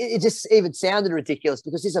 it just even sounded ridiculous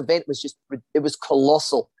because this event it was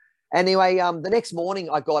colossal. Anyway, the next morning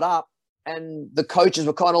I got up and the coaches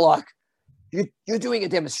were kind of like, you're doing a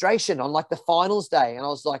demonstration on like the finals day. And I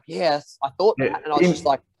was like, yes, I thought that. And I was just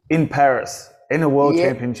like. In Paris, in a world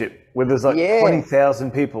championship where there's like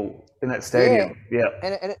 20,000 people in that stadium. Yeah.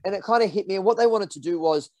 And it kind of hit me. And what they wanted to do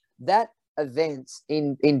was that event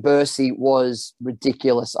in Bercy was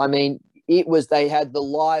ridiculous. I mean, they had the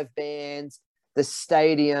live bands, the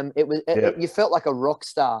stadium. You felt like a rock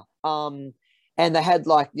star. And they had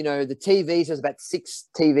like, you know, the TVs, there was about 6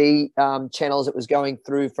 TV channels that was going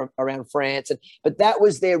through from around France. But that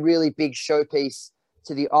was their really big showpiece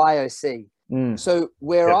to the IOC. So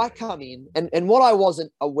where I come in and what I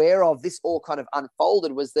wasn't aware of, this all kind of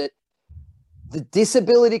unfolded, was that the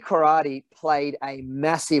disability karate played a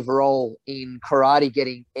massive role in karate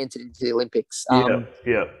getting entered into the Olympics.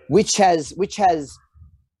 Which has,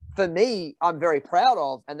 for me, I'm very proud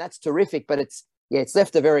of, and that's terrific. But it's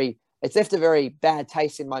left a very bad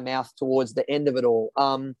taste in my mouth towards the end of it all.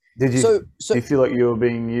 Did you feel like you were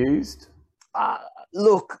being used?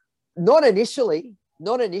 Look, not initially.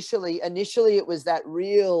 Initially, it was that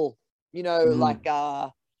real, you know, like,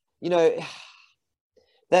 you know,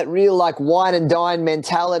 that real like wine and dine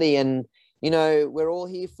mentality, and you know, we're all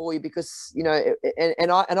here for you because, you know,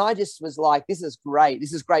 and I just was like, this is great.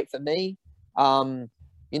 This is great for me.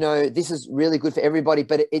 You know, this is really good for everybody.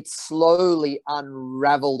 But it slowly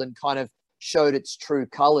unraveled and kind of showed its true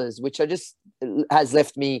colors, which has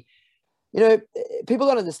left me. You know, people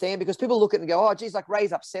don't understand because people look at it and go, oh, geez, like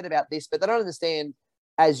Ray's upset about this, but they don't understand,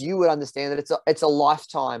 as you would understand, that it's a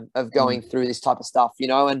lifetime of going through this type of stuff, you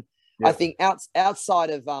know. And I think outside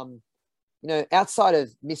of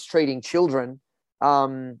mistreating children,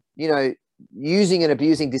 you know, using and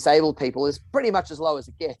abusing disabled people is pretty much as low as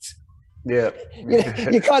it gets. Yeah.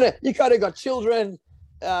 You kind of got children,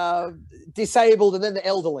 disabled, and then the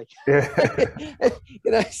elderly. Yeah.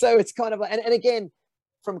 You know, so it's kind of like, and again,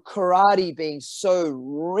 from karate being so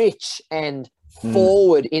rich and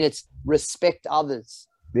forward in its respect others,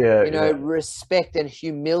 you know, respect and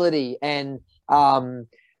humility and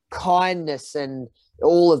kindness and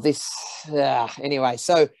all of this. Anyway,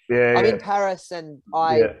 so I'm in Paris and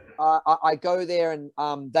I go there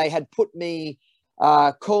and they had put me,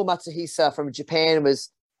 Ko Matsuhisa from Japan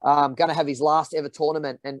was going to have his last ever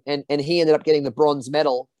tournament and he ended up getting the bronze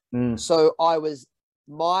medal. So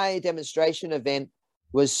my demonstration event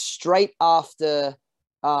was straight after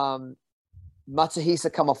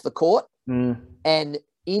Matsuhisa come off the court and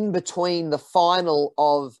in between the final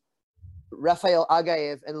of Rafael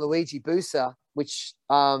Agaev and Luigi Busa, which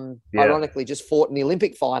ironically just fought in the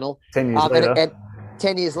Olympic final. 10 years later. And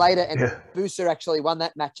 10 years later, and Busa actually won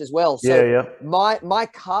that match as well. So my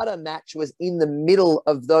kata match was in the middle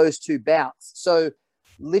of those two bouts. So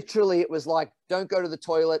literally it was like, don't go to the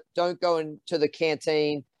toilet, don't go into the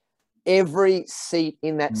canteen. Every seat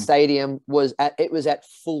in that stadium was at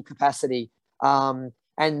full capacity.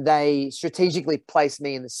 And they strategically placed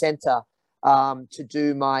me in the center to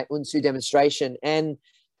do my Unsu demonstration. And,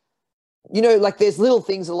 you know, like there's little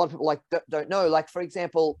things a lot of people like don't know. Like, for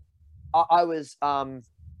example, I was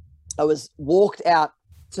walked out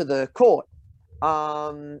to the court.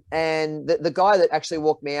 And the guy that actually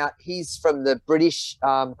walked me out, he's from the British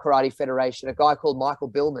Karate Federation, a guy called Michael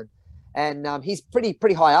Billman. and he's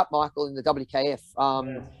pretty high up, Michael, in the WKF,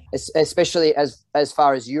 especially as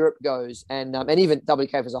far as Europe goes, and even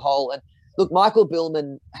WKF as a whole. And look, Michael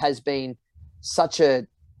Billman has been such a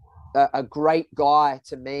great guy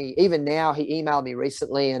to me. Even now, he emailed me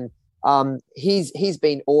recently, and he's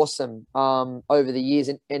been awesome over the years,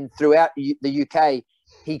 and throughout the UK,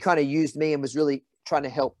 he kind of used me and was really trying to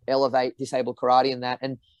help elevate disabled karate and that.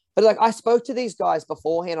 But like, I spoke to these guys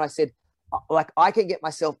beforehand. I said, like, I can get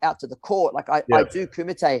myself out to the court. Like I do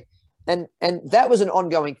kumite. And that was an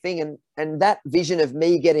ongoing thing. And that vision of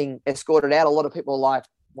me getting escorted out, a lot of people are like,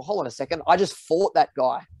 well, hold on a second. I just fought that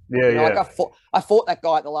guy. Like I fought that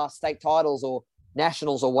guy at the last state titles or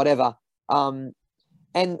nationals or whatever. And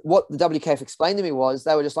what the WKF explained to me was,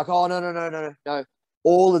 they were just like, oh, no.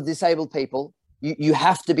 All the disabled people, you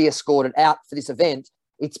have to be escorted out for this event.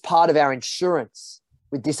 It's part of our insurance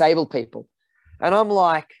with disabled people. And I'm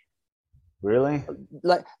like, really?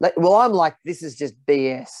 Well, I'm like, this is just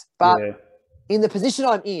BS. But in the position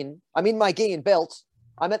I'm in my gi and belt.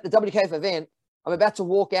 I'm at the WKF event. I'm about to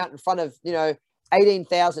walk out in front of,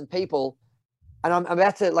 18,000 people. And I'm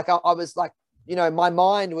about to, like, I was like, my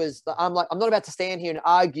mind was, I'm like, I'm not about to stand here and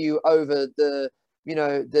argue over the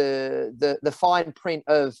fine print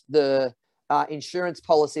of the insurance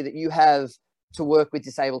policy that you have to work with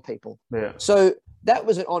disabled people. Yeah. So that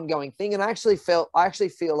was an ongoing thing. And I actually feel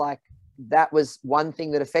like that was one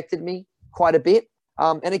thing that affected me quite a bit.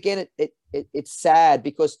 And again, it's sad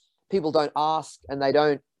because people don't ask, and they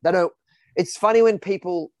don't, it's funny when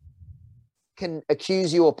people can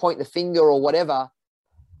accuse you or point the finger or whatever.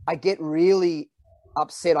 I get really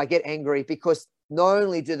upset. I get angry because not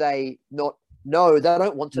only do they not know, they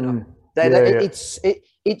don't want to know.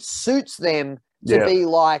 It suits them to be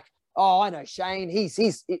like, oh, I know Shane. He's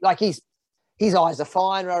his eyes are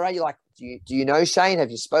fine, right? You're like, do you know Shane?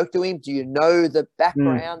 Have you spoke to him? Do you know the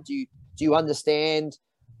background? Do you understand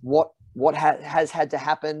what has had to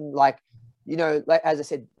happen? Like, like, as I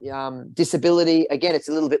said, disability, again, it's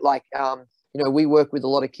a little bit like, we work with a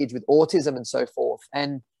lot of kids with autism and so forth.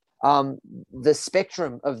 And the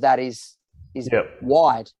spectrum of that is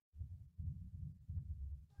wide,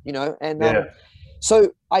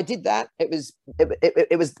 so I did that. It was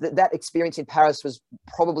that experience in Paris was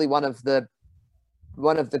probably one of the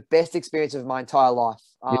best experiences of my entire life.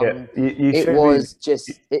 I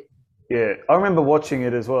remember watching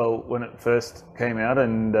it as well when it first came out,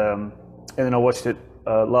 and then I watched it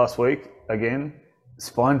last week again.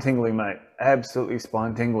 Spine tingling, mate. Absolutely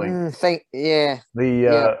spine tingling.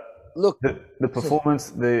 Look, the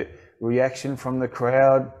performance, the reaction from the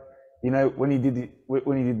crowd. When he did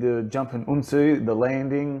the jump in Unsu, the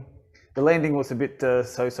landing was a bit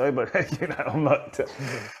so-so, but I'm not.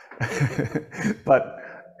 But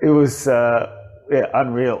it was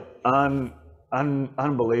unreal,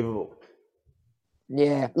 unbelievable.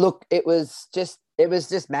 Yeah, look, it was just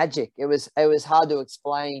magic. It was hard to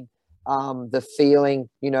explain the feeling,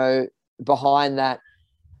 behind that.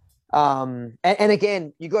 And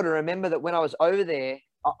again, you got to remember that when I was over there,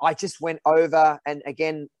 I just went over, and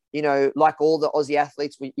again, like all the Aussie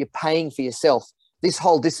athletes, you're paying for yourself. This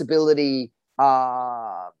whole disability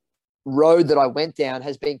road that I went down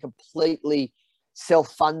has been completely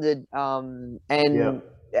self-funded,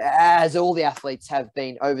 as all the athletes have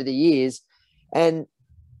been over the years. And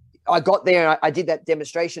I got there and I did that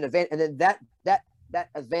demonstration event, and then that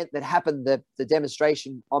event that happened, the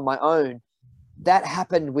demonstration on my own, that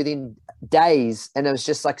happened within days. And it was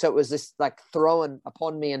just like, so it was this like thrown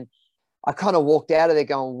upon me, and I kind of walked out of there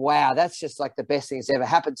going, wow, that's just like the best thing that's ever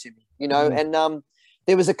happened to me, And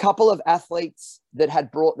there was a couple of athletes that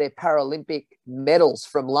had brought their Paralympic medals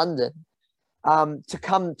from London to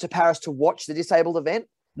come to Paris to watch the disabled event.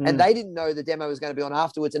 And they didn't know the demo was going to be on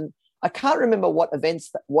afterwards. And I can't remember what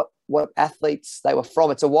events, what athletes they were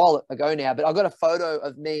from. It's a while ago now, but I got a photo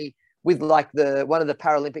of me with like one of the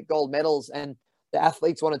Paralympic gold medals, and the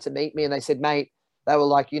athletes wanted to meet me, and they said, mate, they were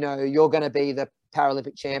like, you're going to be the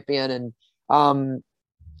Paralympic champion. And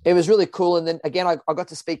it was really cool. And then again, I got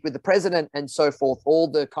to speak with the president and so forth, all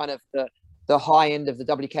the kind of the high end of the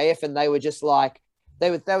WKF. And they were just like, they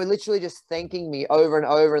were literally just thanking me over and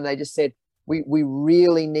over. And they just said, we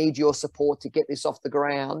really need your support to get this off the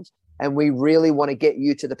ground. And we really want to get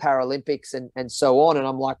you to the Paralympics and so on. And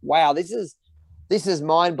I'm like, wow, this is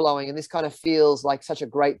mind blowing. And this kind of feels like such a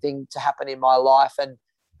great thing to happen in my life. And,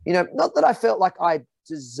 not that I felt like I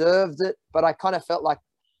deserved it, but I kind of felt like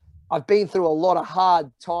I've been through a lot of hard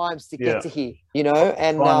times to get to here,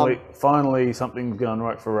 and finally something's gone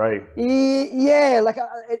right for Ray. Yeah. Like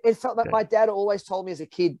it felt like my dad always told me as a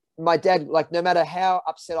kid, like no matter how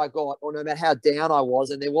upset I got or no matter how down I was,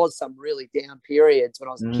 and there was some really down periods when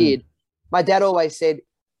I was a kid, my dad always said,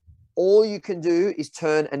 all you can do is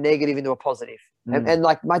turn a negative into a positive. And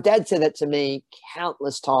like my dad said that to me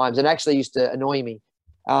countless times, and actually used to annoy me,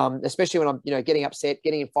 especially when I'm, getting upset,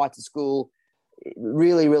 getting in fights at school,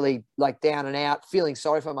 really, really like down and out, feeling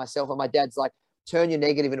sorry for myself. And my dad's like, turn your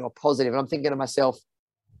negative into a positive. And I'm thinking to myself,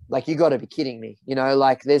 like, you got to be kidding me.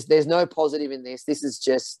 Like there's no positive in this. This is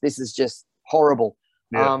just horrible.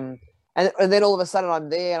 Yeah. And then all of a sudden I'm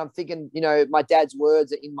there and I'm thinking, my dad's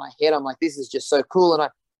words are in my head. I'm like, this is just so cool.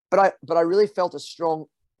 But I really felt a strong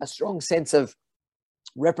sense of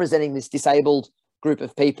representing this disabled group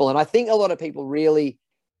of people. And I think a lot of people really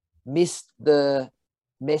missed the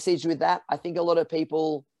message with that. I think not a lot of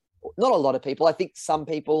people, I think some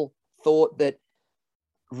people thought that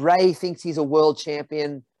Ray thinks he's a world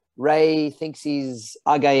champion. Ray thinks he's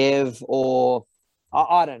Agaev, or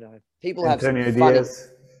I don't know. People have Antonio some funny.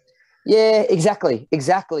 Diaz. Yeah, exactly.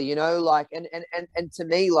 Like, and to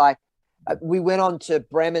me, like, we went on to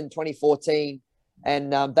Bremen 2014,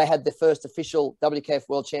 and they had the first official WKF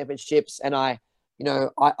World Championships, and I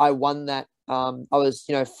won that. I was,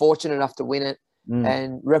 fortunate enough to win it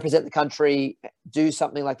and represent the country, do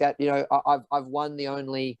something like that. I've won the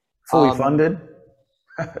only Fully funded.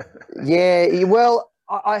 Yeah, well,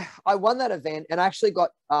 I won that event and I actually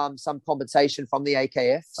got some compensation from the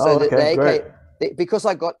AKF. So great. Because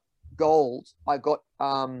I got gold, I got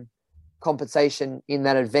compensation in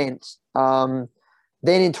that event. Then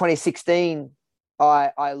in 2016,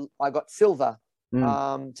 I got silver.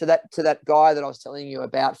 To that guy that I was telling you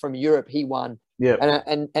about from Europe, he won. Yeah.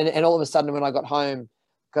 And all of a sudden when I got home,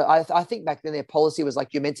 I think back then their policy was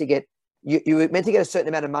like you were meant to get a certain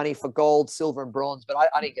amount of money for gold, silver, and bronze, but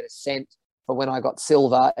I didn't get a cent for when I got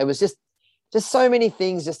silver. It was just so many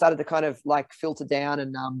things just started to kind of like filter down.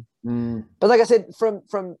 And but like I said,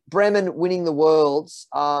 from Bremen winning the Worlds,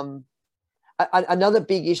 another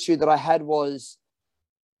big issue that I had was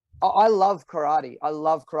I love karate. I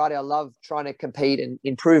love trying to compete and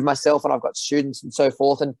improve myself, and I've got students and so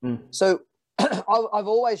forth. And so I've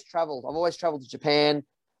always traveled. I've always traveled to Japan.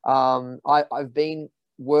 I've been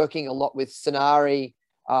working a lot with Sanari,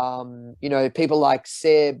 people like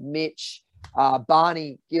Seb, Mitch,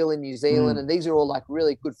 Barney Gill in New Zealand. And these are all like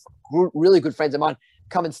really good friends of mine.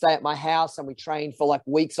 Come and stay at my house, and we train for like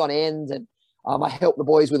weeks on end. And I help the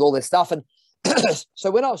boys with all their stuff. And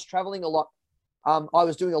so when I was traveling a lot, I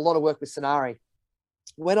was doing a lot of work with Sanari.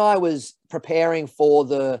 When I was preparing for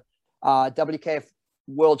the WKF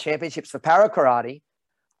World Championships for para karate,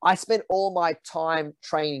 I spent all my time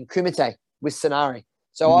training kumite with Sanari.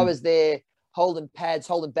 So I was there holding pads,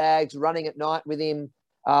 holding bags, running at night with him,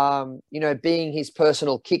 being his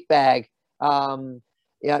personal kick bag.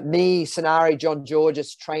 Me, Sanari, John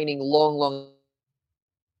Georges training long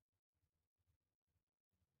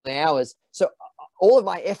hours. So all of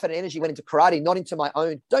my effort and energy went into karate, not into my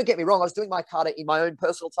own. Don't get me wrong, I was doing my karate in my own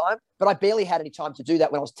personal time, but I barely had any time to do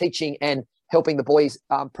that when I was teaching and helping the boys,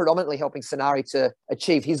 predominantly helping Sanari to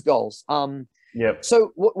achieve his goals.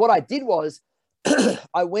 So what I did was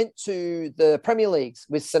I went to the Premier Leagues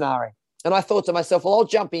with Sanari, and I thought to myself, well, I'll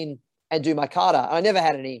jump in and do my kata. I never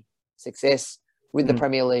had any success with the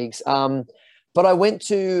Premier Leagues. But I went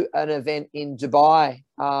to an event in Dubai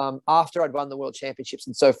after I'd won the World Championships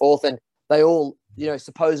and so forth, and they all,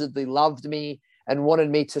 supposedly loved me and wanted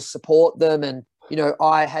me to support them. And,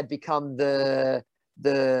 I had become the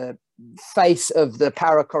face of the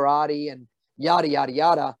para karate and yada, yada,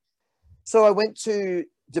 yada. So I went to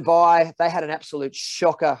Dubai. They had an absolute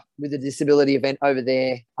shocker with the disability event over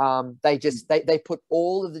there. They put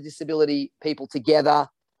all of the disability people together,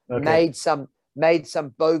 made some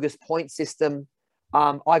bogus point system.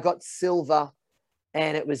 I got silver.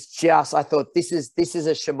 And it was just, I thought, this is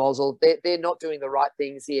a schmozzle. They're not doing the right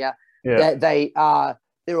things here. Yeah.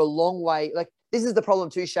 They're a long way. Like, this is the problem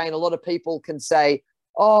too, Shane. A lot of people can say,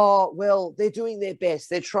 oh, well, they're doing their best.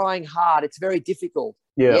 They're trying hard. It's very difficult.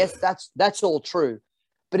 Yeah. Yes, that's all true.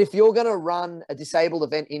 But if you're going to run a disabled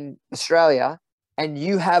event in Australia and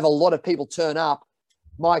you have a lot of people turn up,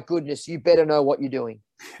 my goodness, you better know what you're doing.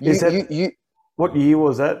 What year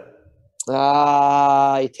was that?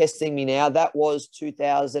 You're testing me now. That was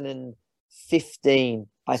 2015,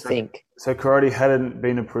 I think. So karate hadn't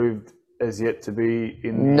been approved as yet to be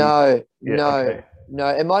in. No.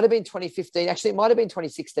 It might have been 2015. Actually, it might have been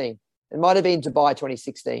 2016. It might have been Dubai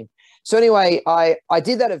 2016. So anyway, I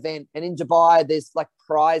did that event, and in Dubai, there's like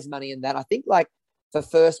prize money in that. I think like the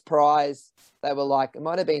first prize, they were like, it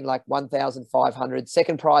might have been like 1,500.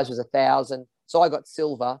 Second prize was 1,000. So I got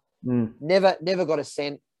silver. Never got a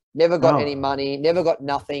cent. Never got any money, never got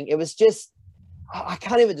nothing. It was just, I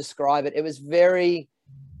can't even describe it. It was very,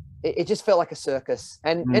 it just felt like a circus.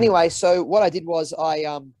 And anyway, so what I did was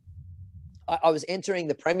I was entering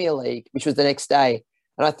the Premier League, which was the next day.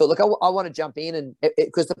 And I thought, look, I want to jump in, and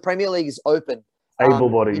because the Premier League is open.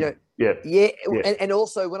 Able-bodied. You know, yeah. And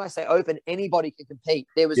also when I say open, anybody can compete.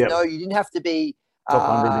 There was you didn't have to be top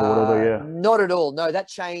 100 or whatever. Yeah. Not at all. No, that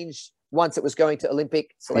changed once it was going to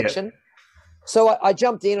Olympic selection. Yeah. So I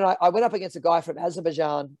jumped in, and I went up against a guy from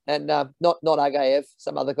Azerbaijan, and not Agaev,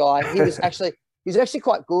 some other guy. He was actually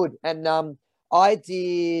quite good. And I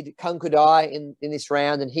did Kunkudai in this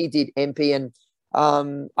round, and he did MP. And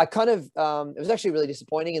I kind of it was actually really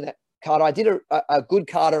disappointing in that card. I did a good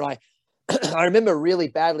card, and I remember really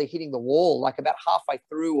badly hitting the wall, like about halfway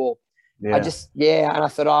through, or and I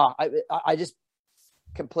thought, I just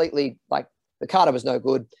completely, like, the card was no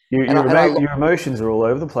good. Your emotions are all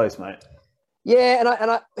over the place, mate. Yeah, and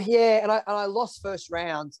I lost first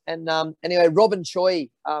round. And anyway, Robin Choi,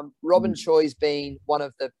 Choi's been one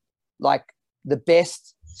of the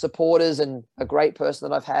best supporters and a great person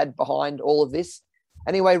that I've had behind all of this.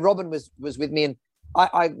 Anyway, Robin was with me, and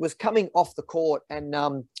I was coming off the court, and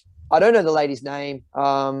I don't know the lady's name.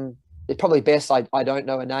 It's probably best I don't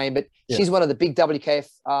know her name, but she's one of the big WKF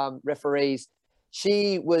referees.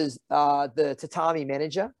 She was the tatami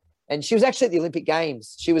manager, and she was actually at the Olympic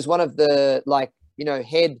Games. She was one of the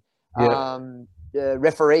head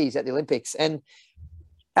referees at the Olympics. And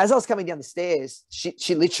as I was coming down the stairs,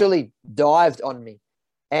 she literally dived on me,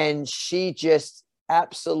 and she just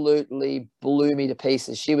absolutely blew me to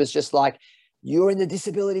pieces. She was just like, "You're in the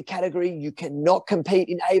disability category. You cannot compete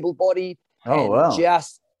in able-bodied."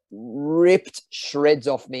 Just ripped shreds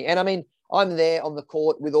off me. And I mean, I'm there on the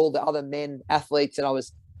court with all the other men athletes, and I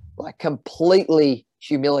was like completely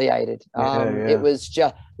humiliated. It was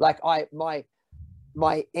just like my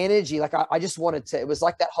energy, like I just wanted to, it was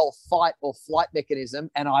like that whole fight or flight mechanism.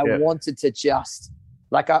 And I wanted to just,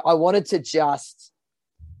 like, I wanted to just,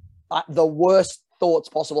 the worst thoughts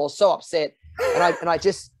possible. I was so upset. And I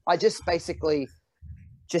just basically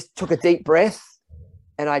just took a deep breath,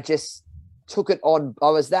 and I just took it on. I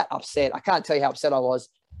was that upset. I can't tell you how upset I was.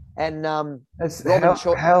 And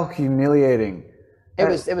how humiliating. It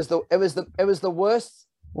was the worst.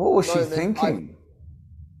 What was she thinking?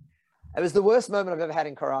 It was the worst moment I've ever had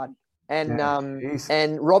in karate.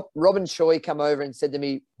 And Robin Choi come over and said to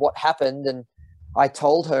me what happened, and I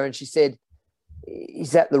told her, and she said,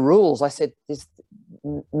 "Is that the rules?" I said,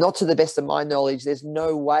 "Not to the best of my knowledge. There's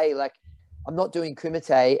no way. Like, I'm not doing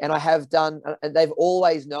kumite, and I have done, and they've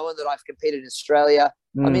always known that I've competed in Australia.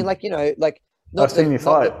 I mean, I've seen you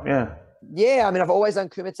fight. Yeah. I mean, I've always done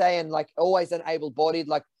kumite, and always done able-bodied.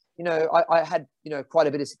 I had, quite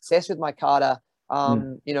a bit of success with my kata,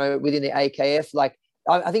 within the AKF.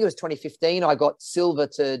 I think it was 2015. I got silver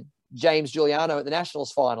to James Giuliano at the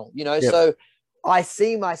Nationals final, So I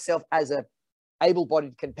see myself as a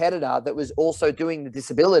able-bodied competitor that was also doing the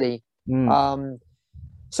disability.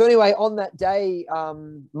 So anyway, on that day,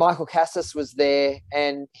 Michael Cassis was there,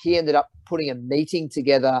 and he ended up putting a meeting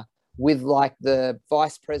together with the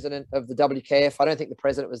vice president of the WKF. I don't think the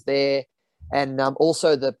president was there. And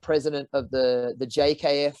also the president of the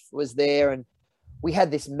JKF was there. And we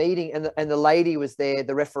had this meeting, and the lady was there,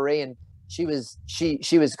 the referee, and she was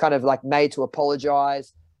kind of made to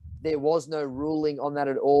apologize. There was no ruling on that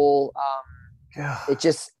at all. It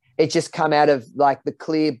just come out of the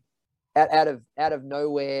clear, out of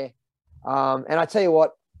nowhere. And I tell you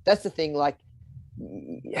what, that's the thing.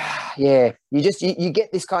 You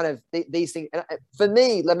get this kind of these things. And for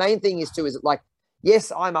me, the main thing is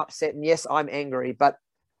yes, I'm upset, and yes, I'm angry, but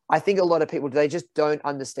I think a lot of people, they just don't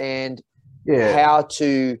understand how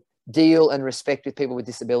to deal and respect with people with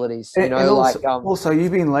disabilities. Also,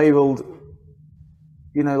 you've been labelled,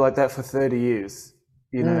 like that for 30 years.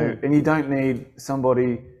 And you don't need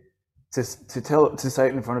somebody to say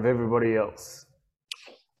it in front of everybody else.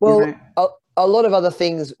 Well, a lot of other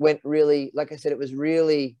things went really, like I said, it was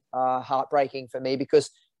really heartbreaking for me, because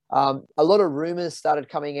a lot of rumors started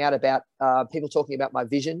coming out about people talking about my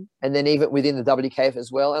vision, and then even within the WKF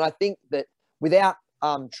as well. And I think that without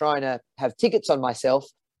trying to have tickets on myself,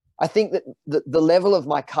 I think that the level of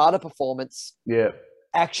my kata performance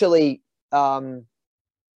actually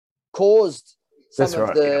caused some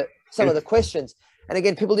of the questions. And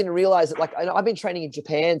again, people didn't realize that, I've been training in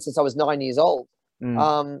Japan since I was 9 years old.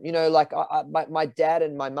 My dad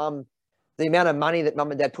and my mum, the amount of money that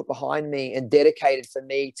mum and dad put behind me and dedicated for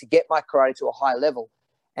me to get my karate to a high level.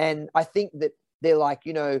 And I think that they're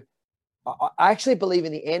I actually believe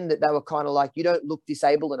in the end that they were kind of you don't look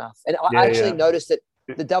disabled enough. And I actually noticed that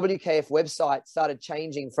the WKF website started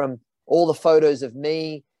changing from all the photos of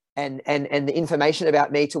me and the information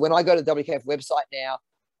about me to, when I go to the WKF website now,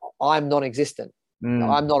 I'm non-existent.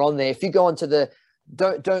 I'm not on there. If you go onto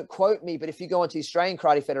don't quote me, but if you go onto the Australian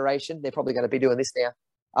Karate Federation, they're probably going to be doing this now.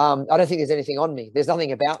 I don't think there's anything on me. There's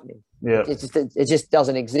nothing about me. Yeah. It just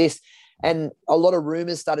doesn't exist. And a lot of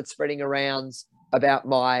rumors started spreading around about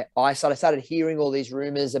my eyesight. I started hearing all these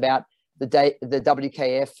rumors about the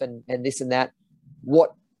WKF and this and that.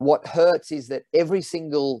 What hurts is that every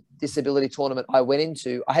single disability tournament I went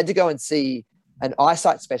into, I had to go and see an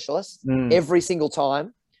eyesight specialist every single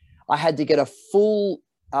time. I had to get a full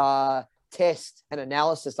test and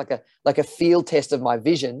analysis, like a field test of my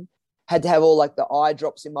vision. Had to have all like the eye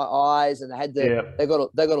drops in my eyes, and they got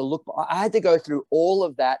to look. I had to go through all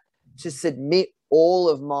of that to submit all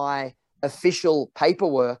of my official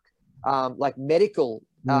paperwork, like medical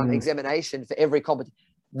examination for every competition.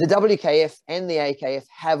 The WKF and the AKF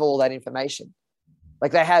have all that information.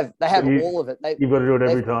 Like they have all of it. You've got to do it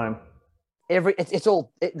every time.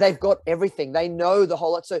 They've got everything. They know the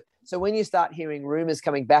whole lot. So when you start hearing rumors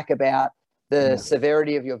coming back about the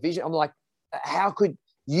severity of your vision, I'm like, how could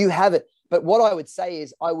you have it? But what I would say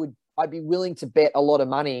is I'd be willing to bet a lot of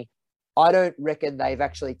money. I don't reckon they've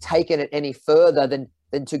actually taken it any further than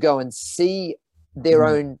to go and see their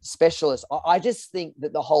own specialist. I just think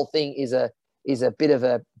that the whole thing is a bit of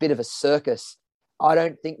a circus. I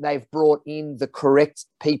don't think they've brought in the correct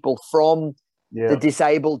people from the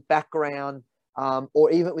disabled background,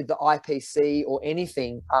 or even with the IPC or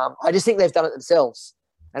anything. I just think they've done it themselves.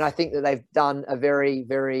 And I think that they've done a very,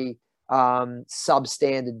 very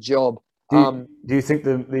substandard job. Do you think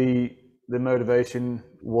the motivation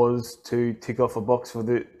was to tick off a box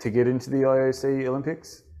to get into the IOC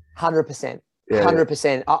Olympics? 100%.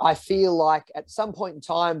 100%. I feel like at some point in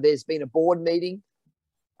time, there's been a board meeting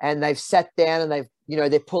and they've sat down and they're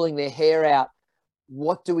pulling their hair out.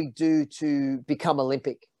 What do we do to become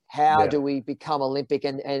Olympic? How do we become Olympic?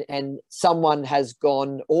 And someone has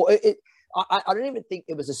gone, I don't even think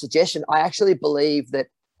it was a suggestion. I actually believe that,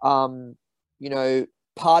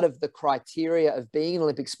 part of the criteria of being an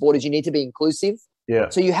Olympic sport is you need to be inclusive. Yeah.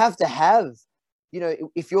 So you have to have,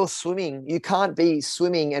 if you're swimming, you can't be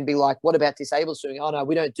swimming and be like, what about disabled swimming? Oh no,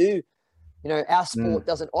 we don't do, our sport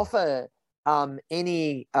doesn't offer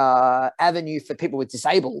any avenue for people with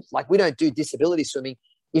disabled. Like we don't do disability swimming.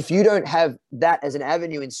 If you don't have that as an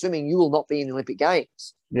avenue in swimming, you will not be in the Olympic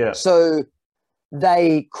Games. Yeah. So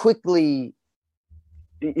they quickly,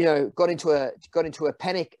 got into a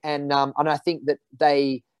panic, and I think that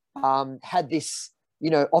they had this,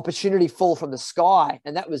 opportunity fall from the sky,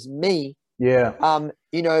 and that was me. Yeah.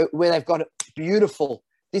 Where they've got it beautiful.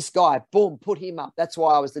 This guy, boom, put him up. That's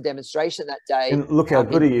why I was the demonstration that day. And look how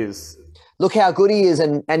good he is. Look how good he is,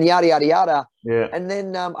 and yada, yada, yada. Yeah. And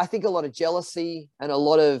then I think a lot of jealousy and a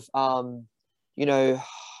lot of,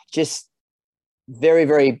 just very,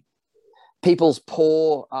 very people's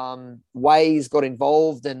poor ways got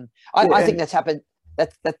involved. And I think that's happened.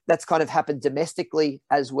 That's kind of happened domestically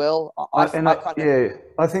as well. I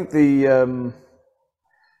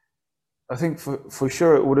think for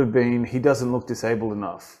sure it would have been, he doesn't look disabled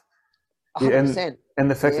enough. 100%. And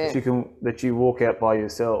the fact that you walk out by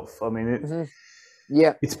yourself. I mean,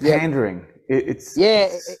 it's pandering.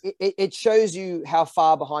 It shows you how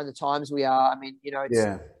far behind the times we are. I mean,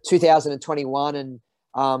 it's 2021, and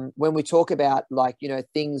when we talk about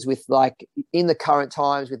things with in the current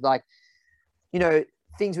times with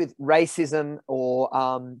things with racism or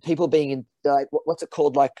people being in what's it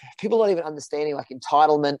called, people not even understanding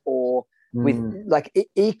entitlement or with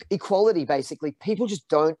equality. Basically, people just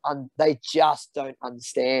don't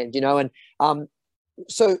understand, and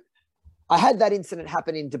so I had that incident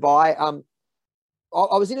happen in Dubai.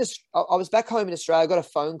 I was back home in Australia. I got a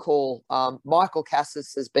phone call. Michael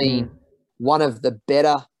Cassis has been one of the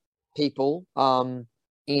better people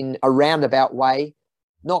in a roundabout way.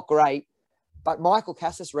 Not great, but Michael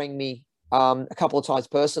Cassis rang me a couple of times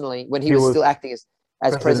personally when he was still acting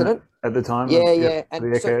as president at the time. Yeah.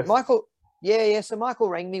 And so Michael, so Michael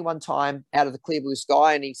rang me one time out of the clear blue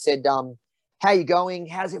sky, and he said, "How you going?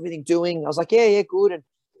 How's everything doing?" I was like, "Yeah, good." And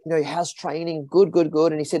how's training? Good.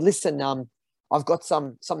 And he said, "Listen, I've got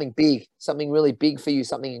something big, something really big for you,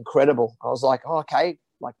 something incredible." I was like, "Oh, okay."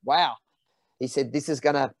 Wow. He said, this is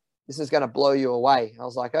gonna blow you away. I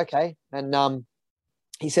was like, "Okay." And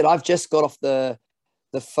he said, "I've just got off the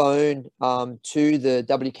phone to the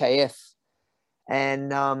WKF,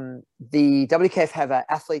 and the WKF have an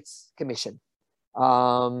athletes commission,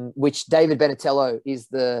 which David Benatello is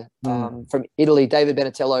the from Italy. David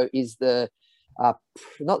Benatello is the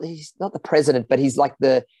he's not the president, but he's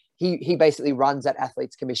he basically runs that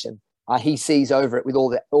athletes commission. He sees over it with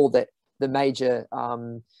all the major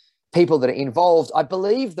people that are involved. I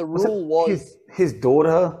believe the rule was his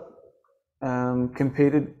daughter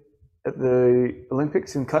competed at the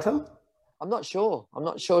Olympics in Qatar. I'm not sure.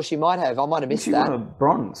 She might have. I might have missed that. She won a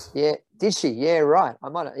bronze. Yeah, did she? Yeah, right. I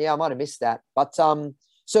might have missed that. But so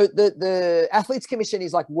the Athletes Commission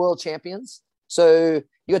is like world champions. So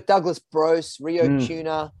you got Douglas Brose, Rio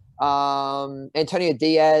Cuna, Antonio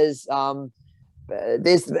Diaz.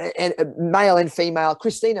 There's male and female.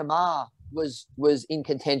 Christina Ma was in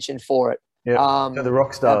contention for it. Yeah, the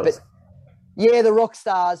rock stars. The rock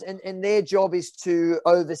stars, and their job is to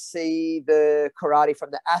oversee the karate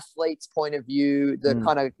from the athlete's point of view, the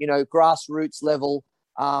kind of grassroots level,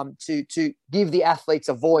 to give the athletes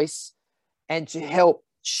a voice and to help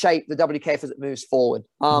shape the WKF as it moves forward.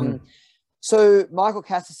 So Michael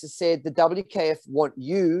Cassis has said the WKF want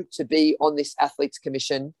you to be on this athletes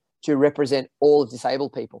commission to represent all of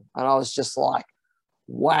disabled people, and I was just like,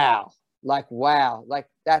 wow,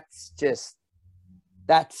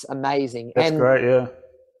 that's amazing. That's great, yeah.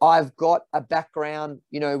 I've got a background,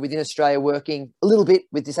 within Australia working a little bit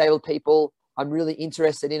with disabled people. I'm really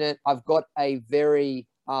interested in it. I've got a very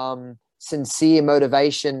sincere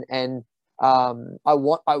motivation, and I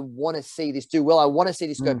want to see this do well. I want to see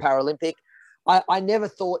this go Paralympic. I never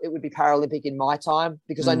thought it would be Paralympic in my time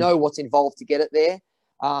because I know what's involved to get it there.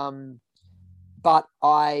 But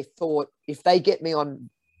I thought if they get me on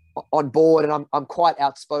board, and I'm quite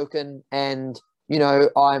outspoken, and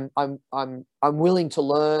I'm willing to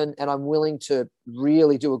learn, and I'm willing to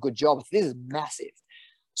really do a good job. This is massive.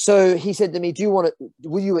 So he said to me,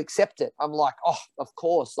 will you accept it? I'm like, oh, of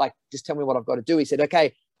course. Like, just tell me what I've got to do. He said,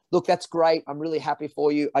 okay, look, that's great. I'm really happy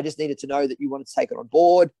for you. I just needed to know that you wanted to take it on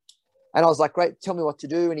board. And I was like, great, tell me what to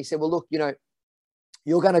do. And he said, well, look,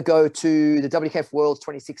 you're going to go to the WKF Worlds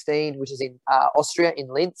 2016, which is in Austria, in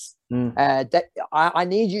Linz. I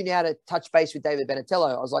need you now to touch base with David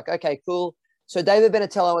Benatello. I was like, okay, cool. So David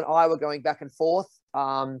Benatello and I were going back and forth,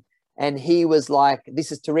 and he was like,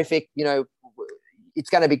 this is terrific. It's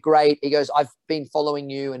going to be great. He goes, I've been following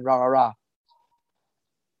you and rah, rah, rah.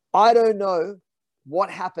 I don't know what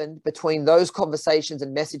happened between those conversations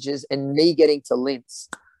and messages and me getting to Linz.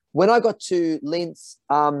 When I got to Linz,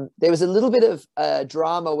 there was a little bit of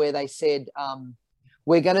drama where they said,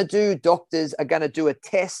 doctors are going to do a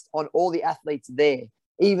test on all the athletes there,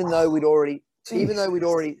 even though we'd already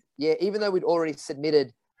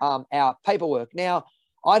submitted our paperwork. Now,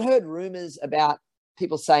 I'd heard rumors about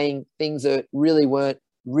people saying things that really weren't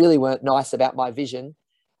nice about my vision.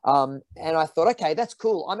 And I thought, okay, that's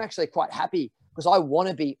cool. I'm actually quite happy because I want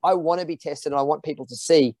to be tested, and I want people to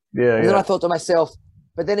see. And then I thought to myself,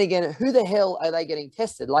 but then again, who the hell are they getting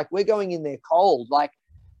tested? Like, we're going in there cold. Like,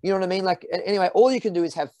 you know what I mean? Like, anyway, all you can do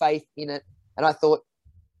is have faith in it. And I thought,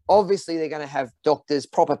 obviously they're going to have doctors,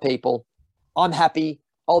 proper people. I'm happy.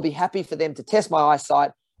 I'll be happy for them to test my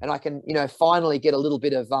eyesight, and I can, finally get a little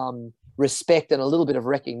bit of respect and a little bit of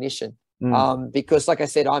recognition. Because like I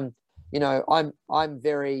said, I'm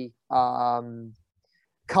very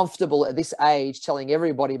comfortable at this age telling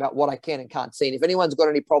everybody about what I can and can't see. And if anyone's got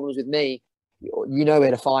any problems with me, you know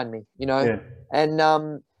where to find me,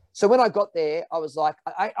 And so when I got there, I was like,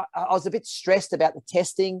 I was a bit stressed about the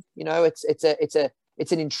testing.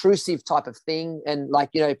 It's an intrusive type of thing, and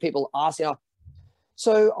people ask,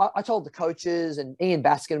 So I told the coaches, and Ian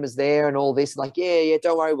Baskin was there and all this, and like, yeah,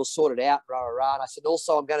 don't worry, we'll sort it out, rah, rah, rah. And I said,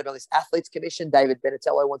 also, I'm going to be on this athletes commission. David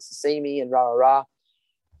Benatello wants to see me, and rah, rah, rah.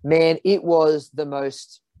 Man, it was the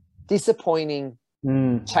most disappointing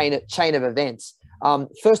chain of events.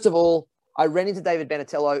 First of all, I ran into David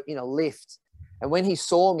Benatello in a lift, and when he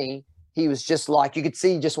saw me, he was just like, you could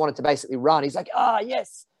see he just wanted to basically run. He's like,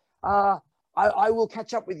 yes, I will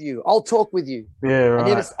catch up with you. I'll talk with you. Yeah,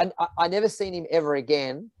 right. I never seen him ever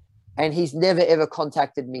again, and he's never ever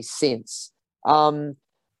contacted me since.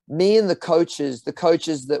 Me and the coaches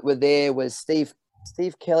that were there was Steve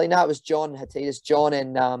Kelly. No, it was John Hatitas. John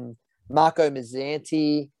and Marco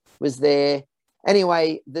Mazzanti was there.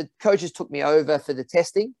 Anyway, the coaches took me over for the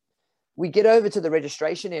testing. We get over to the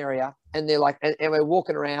registration area, and they're like, and we're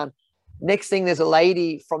walking around. Next thing, there's a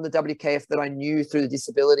lady from the WKF that I knew through the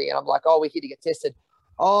disability, and I'm like, oh, we're here to get tested.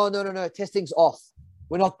 Oh, no, testing's off.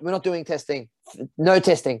 We're not doing testing. No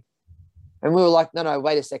testing. And we were like, no,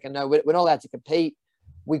 wait a second. No, we're not allowed to compete.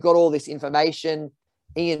 We got all this information.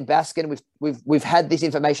 Ian Baskin, we've had this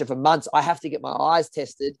information for months. I have to get my eyes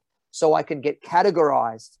tested so I can get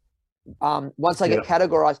categorized. Once I get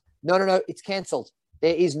categorized, no, it's cancelled.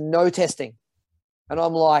 There is no testing. And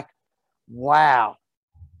I'm like, wow,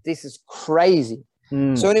 this is crazy.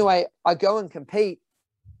 So anyway, I go and compete.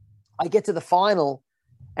 I get to the final,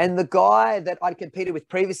 and the guy that I'd competed with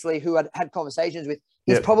previously, who I'd had conversations with,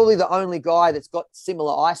 He's Yep. probably the only guy that's got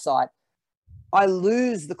similar eyesight. I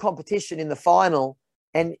lose the competition in the final,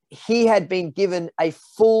 and he had been given a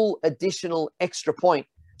full additional extra point.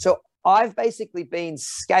 So I've basically been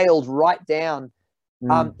scaled right down.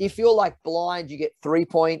 If you're like blind, you get 3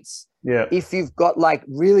 points. Yeah. If you've got like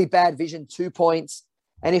really bad vision, 2 points.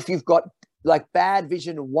 And if you've got like bad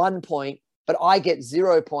vision, 1 point, but I get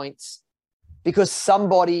 0 points because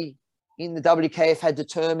somebody in the WKF had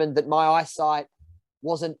determined that my eyesight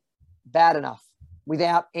wasn't bad enough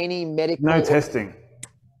without any medical. No testing.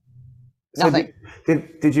 Nothing. So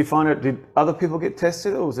did you find it? Did other people get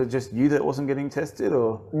tested, or was it just you that wasn't getting tested?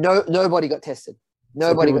 Or No, nobody got tested.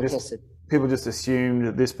 Nobody got tested. People just assumed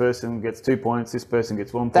that this person gets 2 points, this person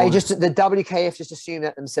gets 1 point. The WKF just assumed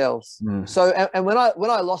that themselves. So, and when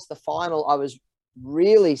I lost the final, I was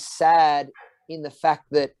really sad in the fact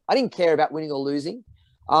that I didn't care about winning or losing.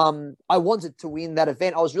 I wanted to win that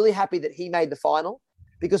event. I was really happy that he made the final,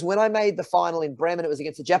 because when I made the final in Bremen, it was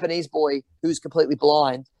against a Japanese boy who's completely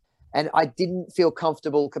blind, and I didn't feel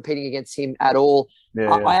comfortable competing against him at all.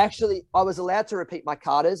 I was allowed to repeat my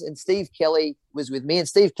katas, and Steve Kelly was with me, and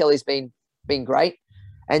Steve Kelly's been great.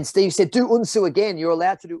 And Steve said, do Unsu again. You're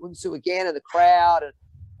allowed to do Unsu again in the crowd. And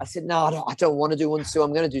I said, no, I don't want to do Unsu.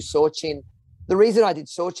 I'm going to do Sorchin. The reason I did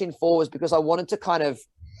Sorchin for was because I wanted to kind of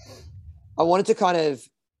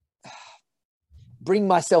bring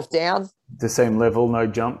myself down. The same level, no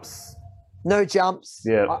jumps. No jumps.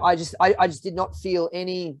 Yeah. I just did not feel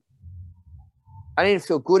I didn't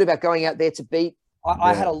feel good about going out there to beat.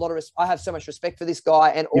 I had I have so much respect for this guy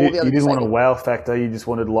and all the other. You didn't want a wow factor. You just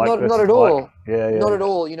wanted like. Not at all. Yeah. Not at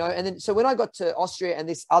all. And then so when I got to Austria and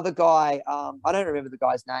this other guy, I don't remember the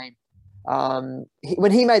guy's name.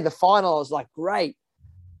 When he made the final, I was like, great.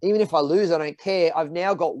 Even if I lose, I don't care. I've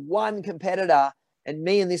now got one competitor, and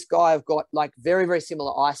me and this guy have got like very, very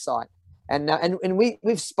similar eyesight. And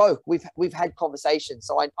we've had conversations,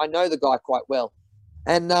 so I know the guy quite well.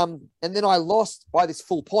 And then I lost by this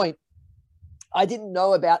full point. I didn't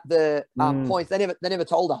know about the points. They never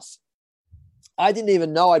told us. I didn't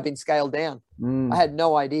even know I'd been scaled down. I had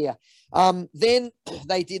no idea. Then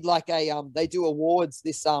they did like they do awards,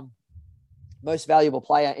 this most valuable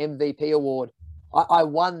player MVP award. I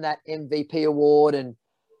won that MVP award, and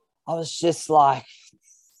I was just like,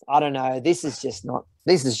 I don't know, this is just not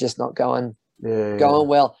going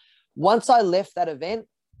well. Once I left that event,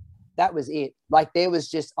 that was it. Like there was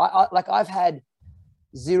just I've had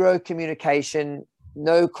zero communication,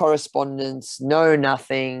 no correspondence, no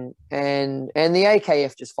nothing, and the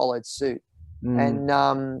AKF just followed suit.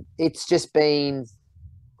 And it's just been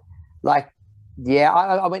like,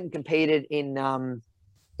 I went and competed in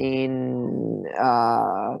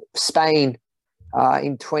Spain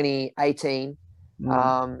in 2018,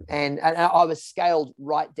 and I was scaled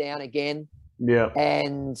right down again. Yeah,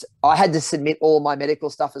 and I had to submit all my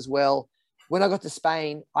medical stuff as well. When I got to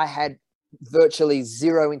Spain, I had virtually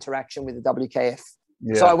zero interaction with the WKF.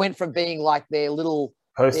 Yeah. So I went from being like their little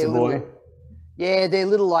poster boy. Their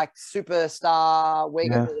little like superstar,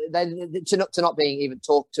 to not being even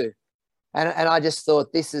talked to. And I just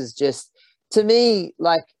thought, this is just, to me,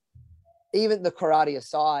 like, even the karate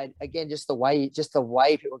aside, again, just the way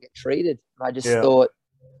people get treated. I just thought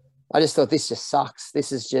this just sucks.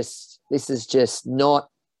 This is just not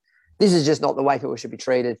the way people should be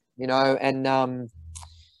treated, and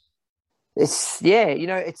it's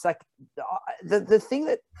like the thing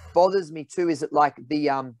that bothers me too is that like the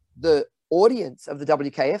audience of the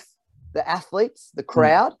WKF, the athletes, the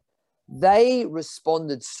crowd, they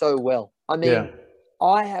responded so well. I mean,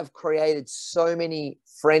 I have created so many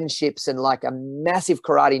friendships and like a massive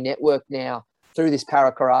karate network now through this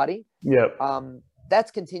para karate.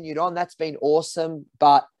 That's continued on. That's been awesome.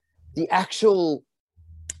 But the actual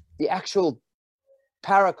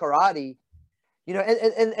para karate,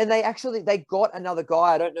 and they got another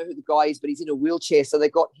guy. I don't know who the guy is, but he's in a wheelchair. So they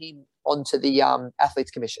got him onto the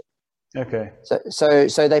athletes commission. Okay.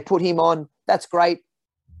 So they put him on. That's great.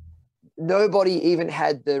 Nobody even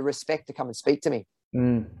had the respect to come and speak to me.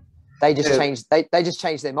 They just changed. They just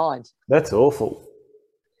changed their mind. That's awful.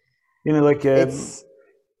 What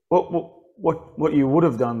you would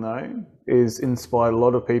have done though is inspired a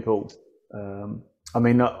lot of people. I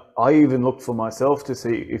mean, I even looked for myself to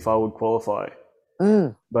see if I would qualify,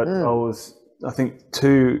 but I was, I think,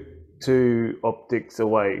 two optics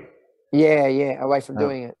away. Away from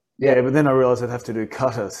doing it. But then I realized I'd have to do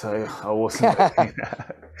kata, so I wasn't.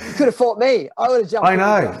 You could have fought me. I would have jumped. I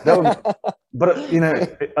know, but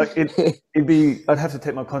it'd be. I'd have to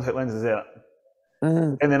take my contact lenses out,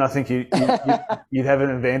 and then I think you'd have an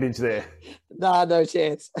advantage there. No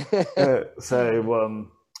chance.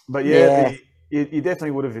 But you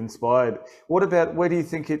definitely would have inspired. What about, where do you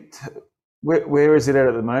think where is it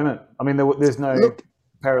at the moment? I mean, there's no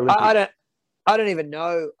Paralympics. I don't even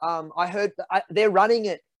know. I heard they're running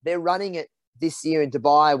it. They're running it this year in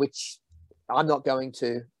Dubai, which I'm not going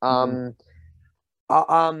to.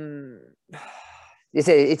 You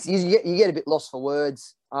get a bit lost for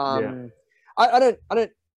words. I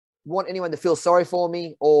don't want anyone to feel sorry for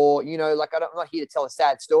me, or I'm not here to tell a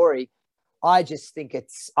sad story. I just think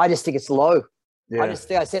it's low. Yeah.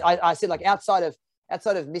 I said like outside of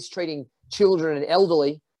mistreating children and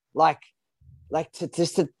elderly, like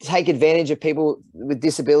to take advantage of people with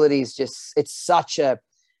disabilities, it's such a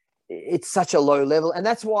low level. And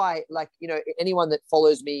that's why, anyone that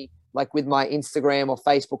follows me, like with my Instagram or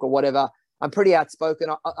Facebook or whatever, I'm pretty outspoken.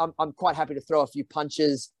 I'm quite happy to throw a few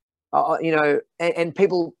punches, and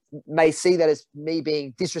people may see that as me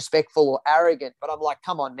being disrespectful or arrogant, but I'm like,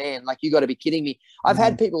 come on, man, like, you got to be kidding me. I've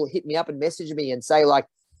had people hit me up and message me and say like,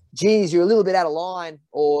 geez, you're a little bit out of line,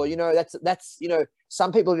 or, that's,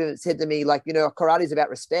 some people have said to me like, karate is about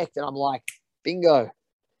respect. And I'm like, bingo.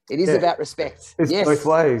 It is about respect. It's both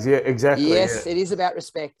ways. Yeah, exactly. Yes, it is about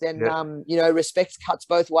respect. And, respect cuts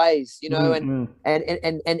both ways, and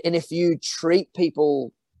if you treat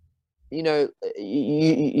people, I'm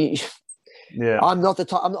not the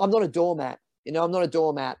type, I'm not a doormat, I'm not a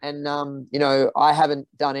doormat. And,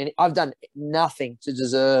 I've done nothing to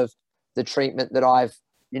deserve the treatment that I've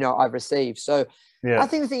received. So I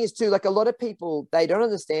think the thing is too, like, a lot of people, they don't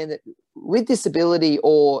understand that with disability,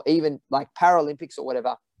 or even like Paralympics or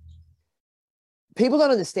whatever, people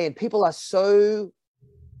don't understand. People are so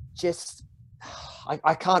just,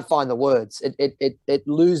 I can't find the words. It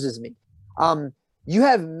loses me. You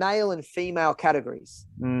have male and female categories.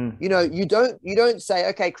 You don't say,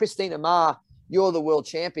 okay, Christina Ma, you're the world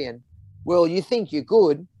champion. Well, you think you're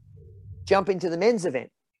good, jump into the men's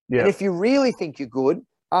event. Yeah. And if you really think you're good,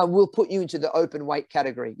 we'll put you into the open weight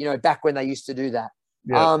category, back when they used to do that.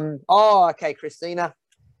 Yeah. Okay, Christina,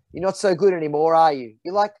 you're not so good anymore, are you?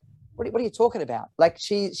 You're like, what are you talking about? Like,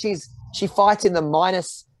 she fights in the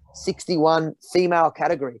minus 61 female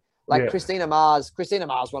category. Like, Christina Ma's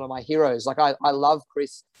one of my heroes. Like, I love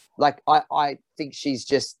Chris. Like, I think she's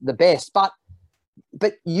just the best. But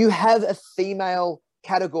you have a female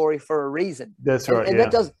category for a reason. That's right. And that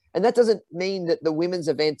doesn't mean that the women's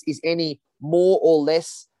event is any more or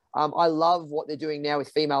less. I love what they're doing now with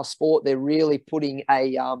female sport. They're really putting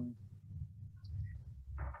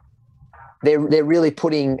they're really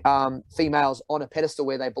putting females on a pedestal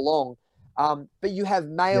where they belong. But you have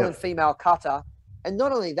male and female kata, and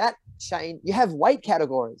not only that, Shane, you have weight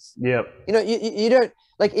categories. Yeah. You don't,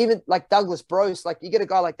 like, even like Douglas Brose. Like, you get a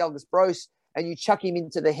guy like Douglas Brose, and you chuck him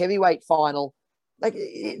into the heavyweight final, like,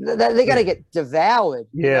 they're going to get devoured.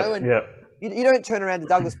 Yeah. You don't turn around to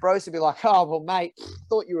Douglas Brose and be like, oh, well, mate,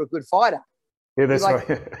 thought you were a good fighter. Yeah, that's like,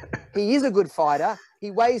 right. He is a good fighter. He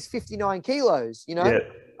weighs 59 kilos, Yeah.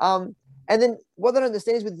 And then what they don't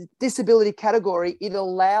understand is, with the disability category, it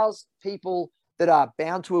allows people that are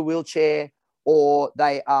bound to a wheelchair, or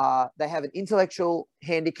they have an intellectual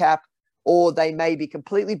handicap, or they may be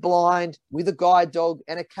completely blind with a guide dog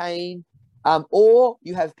and a cane, or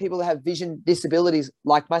you have people that have vision disabilities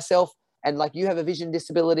like myself, and like you have a vision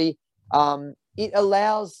disability. It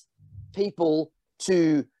allows people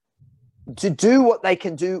to do what they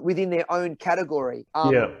can do within their own category.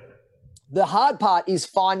 The hard part is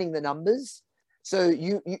finding the numbers. So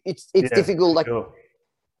it's difficult. Like,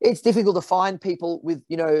 it's difficult to find people with,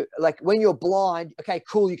 like, when you're blind, okay,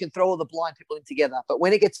 cool, you can throw all the blind people in together. But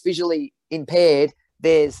when it gets visually impaired,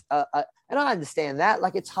 there's and I understand that,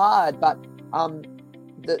 like, it's hard, but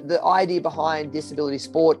the idea behind disability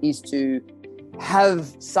sport is to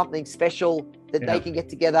have something special that they can get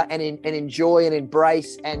together and enjoy and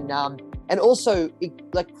embrace. And also,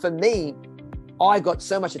 like, for me, I got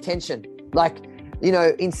so much attention. Like,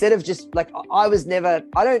 instead of just, like, I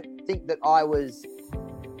don't think that I was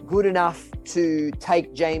good enough to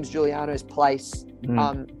take James Giuliano's place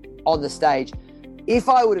on the stage. If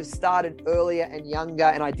I would have started earlier and younger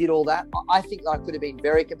and I did all that, I think that I could have been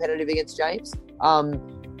very competitive against James.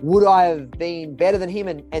 Would I have been better than him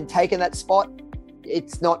and taken that spot?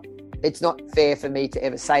 It's not fair for me to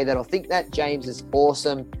ever say that or think that. James is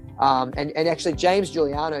awesome. And actually, James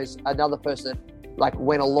Giuliano's another person that, like,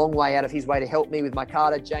 went a long way out of his way to help me with my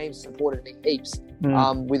kata. James supported me heaps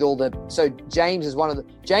with all the. So James is one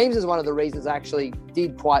of the reasons I actually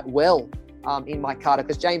did quite well in my kata,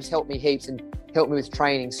 because James helped me heaps and helped me with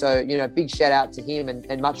training. So, big shout out to him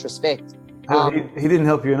and much respect. He didn't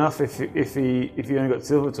help you enough if you only got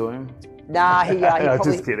silver to him. Nah, he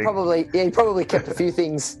Just kidding. he probably kept a few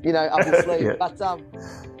things, up his sleeve. Yeah.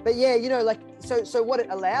 But yeah, like so what it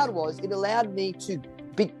allowed me to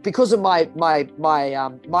because of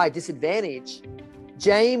my disadvantage.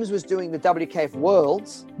 James was doing the WKF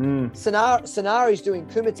Worlds. Sanari's doing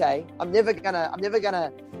Kumite. I'm never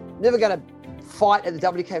gonna fight at the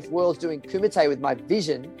WKF Worlds doing Kumite with my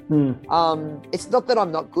vision. It's not that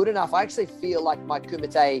I'm not good enough. I actually feel like my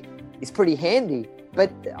Kumite is pretty handy,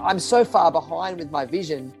 but I'm so far behind with my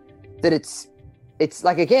vision that it's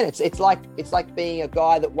like, again, it's like being a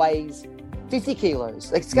guy that weighs 50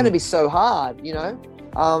 kilos. Like, it's going to be so hard,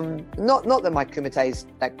 Not that my Kumite is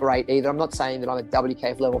that great either. I'm not saying that I'm a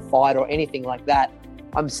WKF level fighter or anything like that.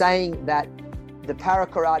 I'm saying that the para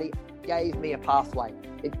karate gave me a pathway.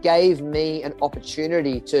 It gave me an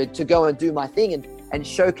opportunity to go and do my thing and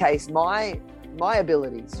showcase my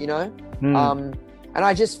abilities, and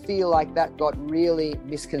I just feel like that got really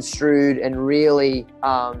misconstrued and really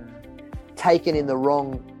taken in the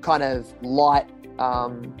wrong kind of light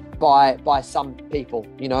by some people,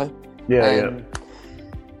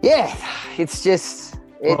 Yeah, it's just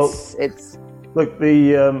it's. Look,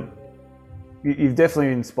 you've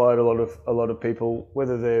definitely inspired a lot of people,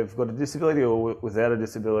 whether they've got a disability or without a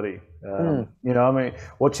disability.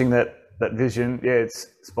 Watching that vision, it's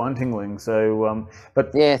spine tingling. So,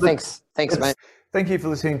 but yeah, thanks, mate. Thank you for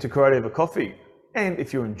listening to Karate Over Coffee. And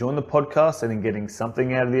if you're enjoying the podcast and getting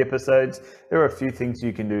something out of the episodes, there are a few things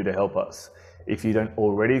you can do to help us. If you don't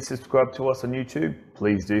already subscribe to us on YouTube,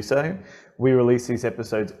 please do so. We release these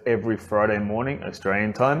episodes every Friday morning,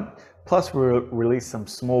 Australian time. Plus, we release some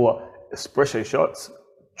smaller espresso shots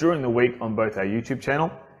during the week on both our YouTube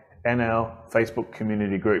channel and our Facebook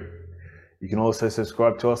community group. You can also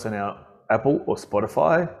subscribe to us on our Apple or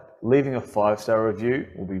Spotify. Leaving a 5-star review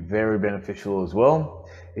will be very beneficial as well.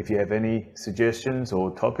 If you have any suggestions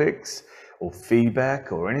or topics or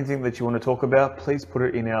feedback or anything that you want to talk about, please put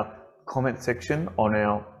it in our comment section on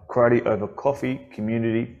our Karate Over Coffee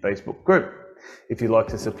community Facebook group. If you'd like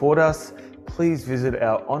to support us, please visit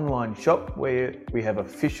our online shop where we have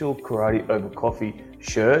official Karate Over Coffee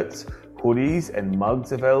shirts, hoodies and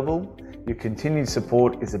mugs available. Your continued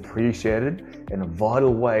support is appreciated and a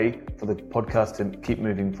vital way for the podcast to keep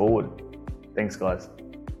moving forward. Thanks, guys.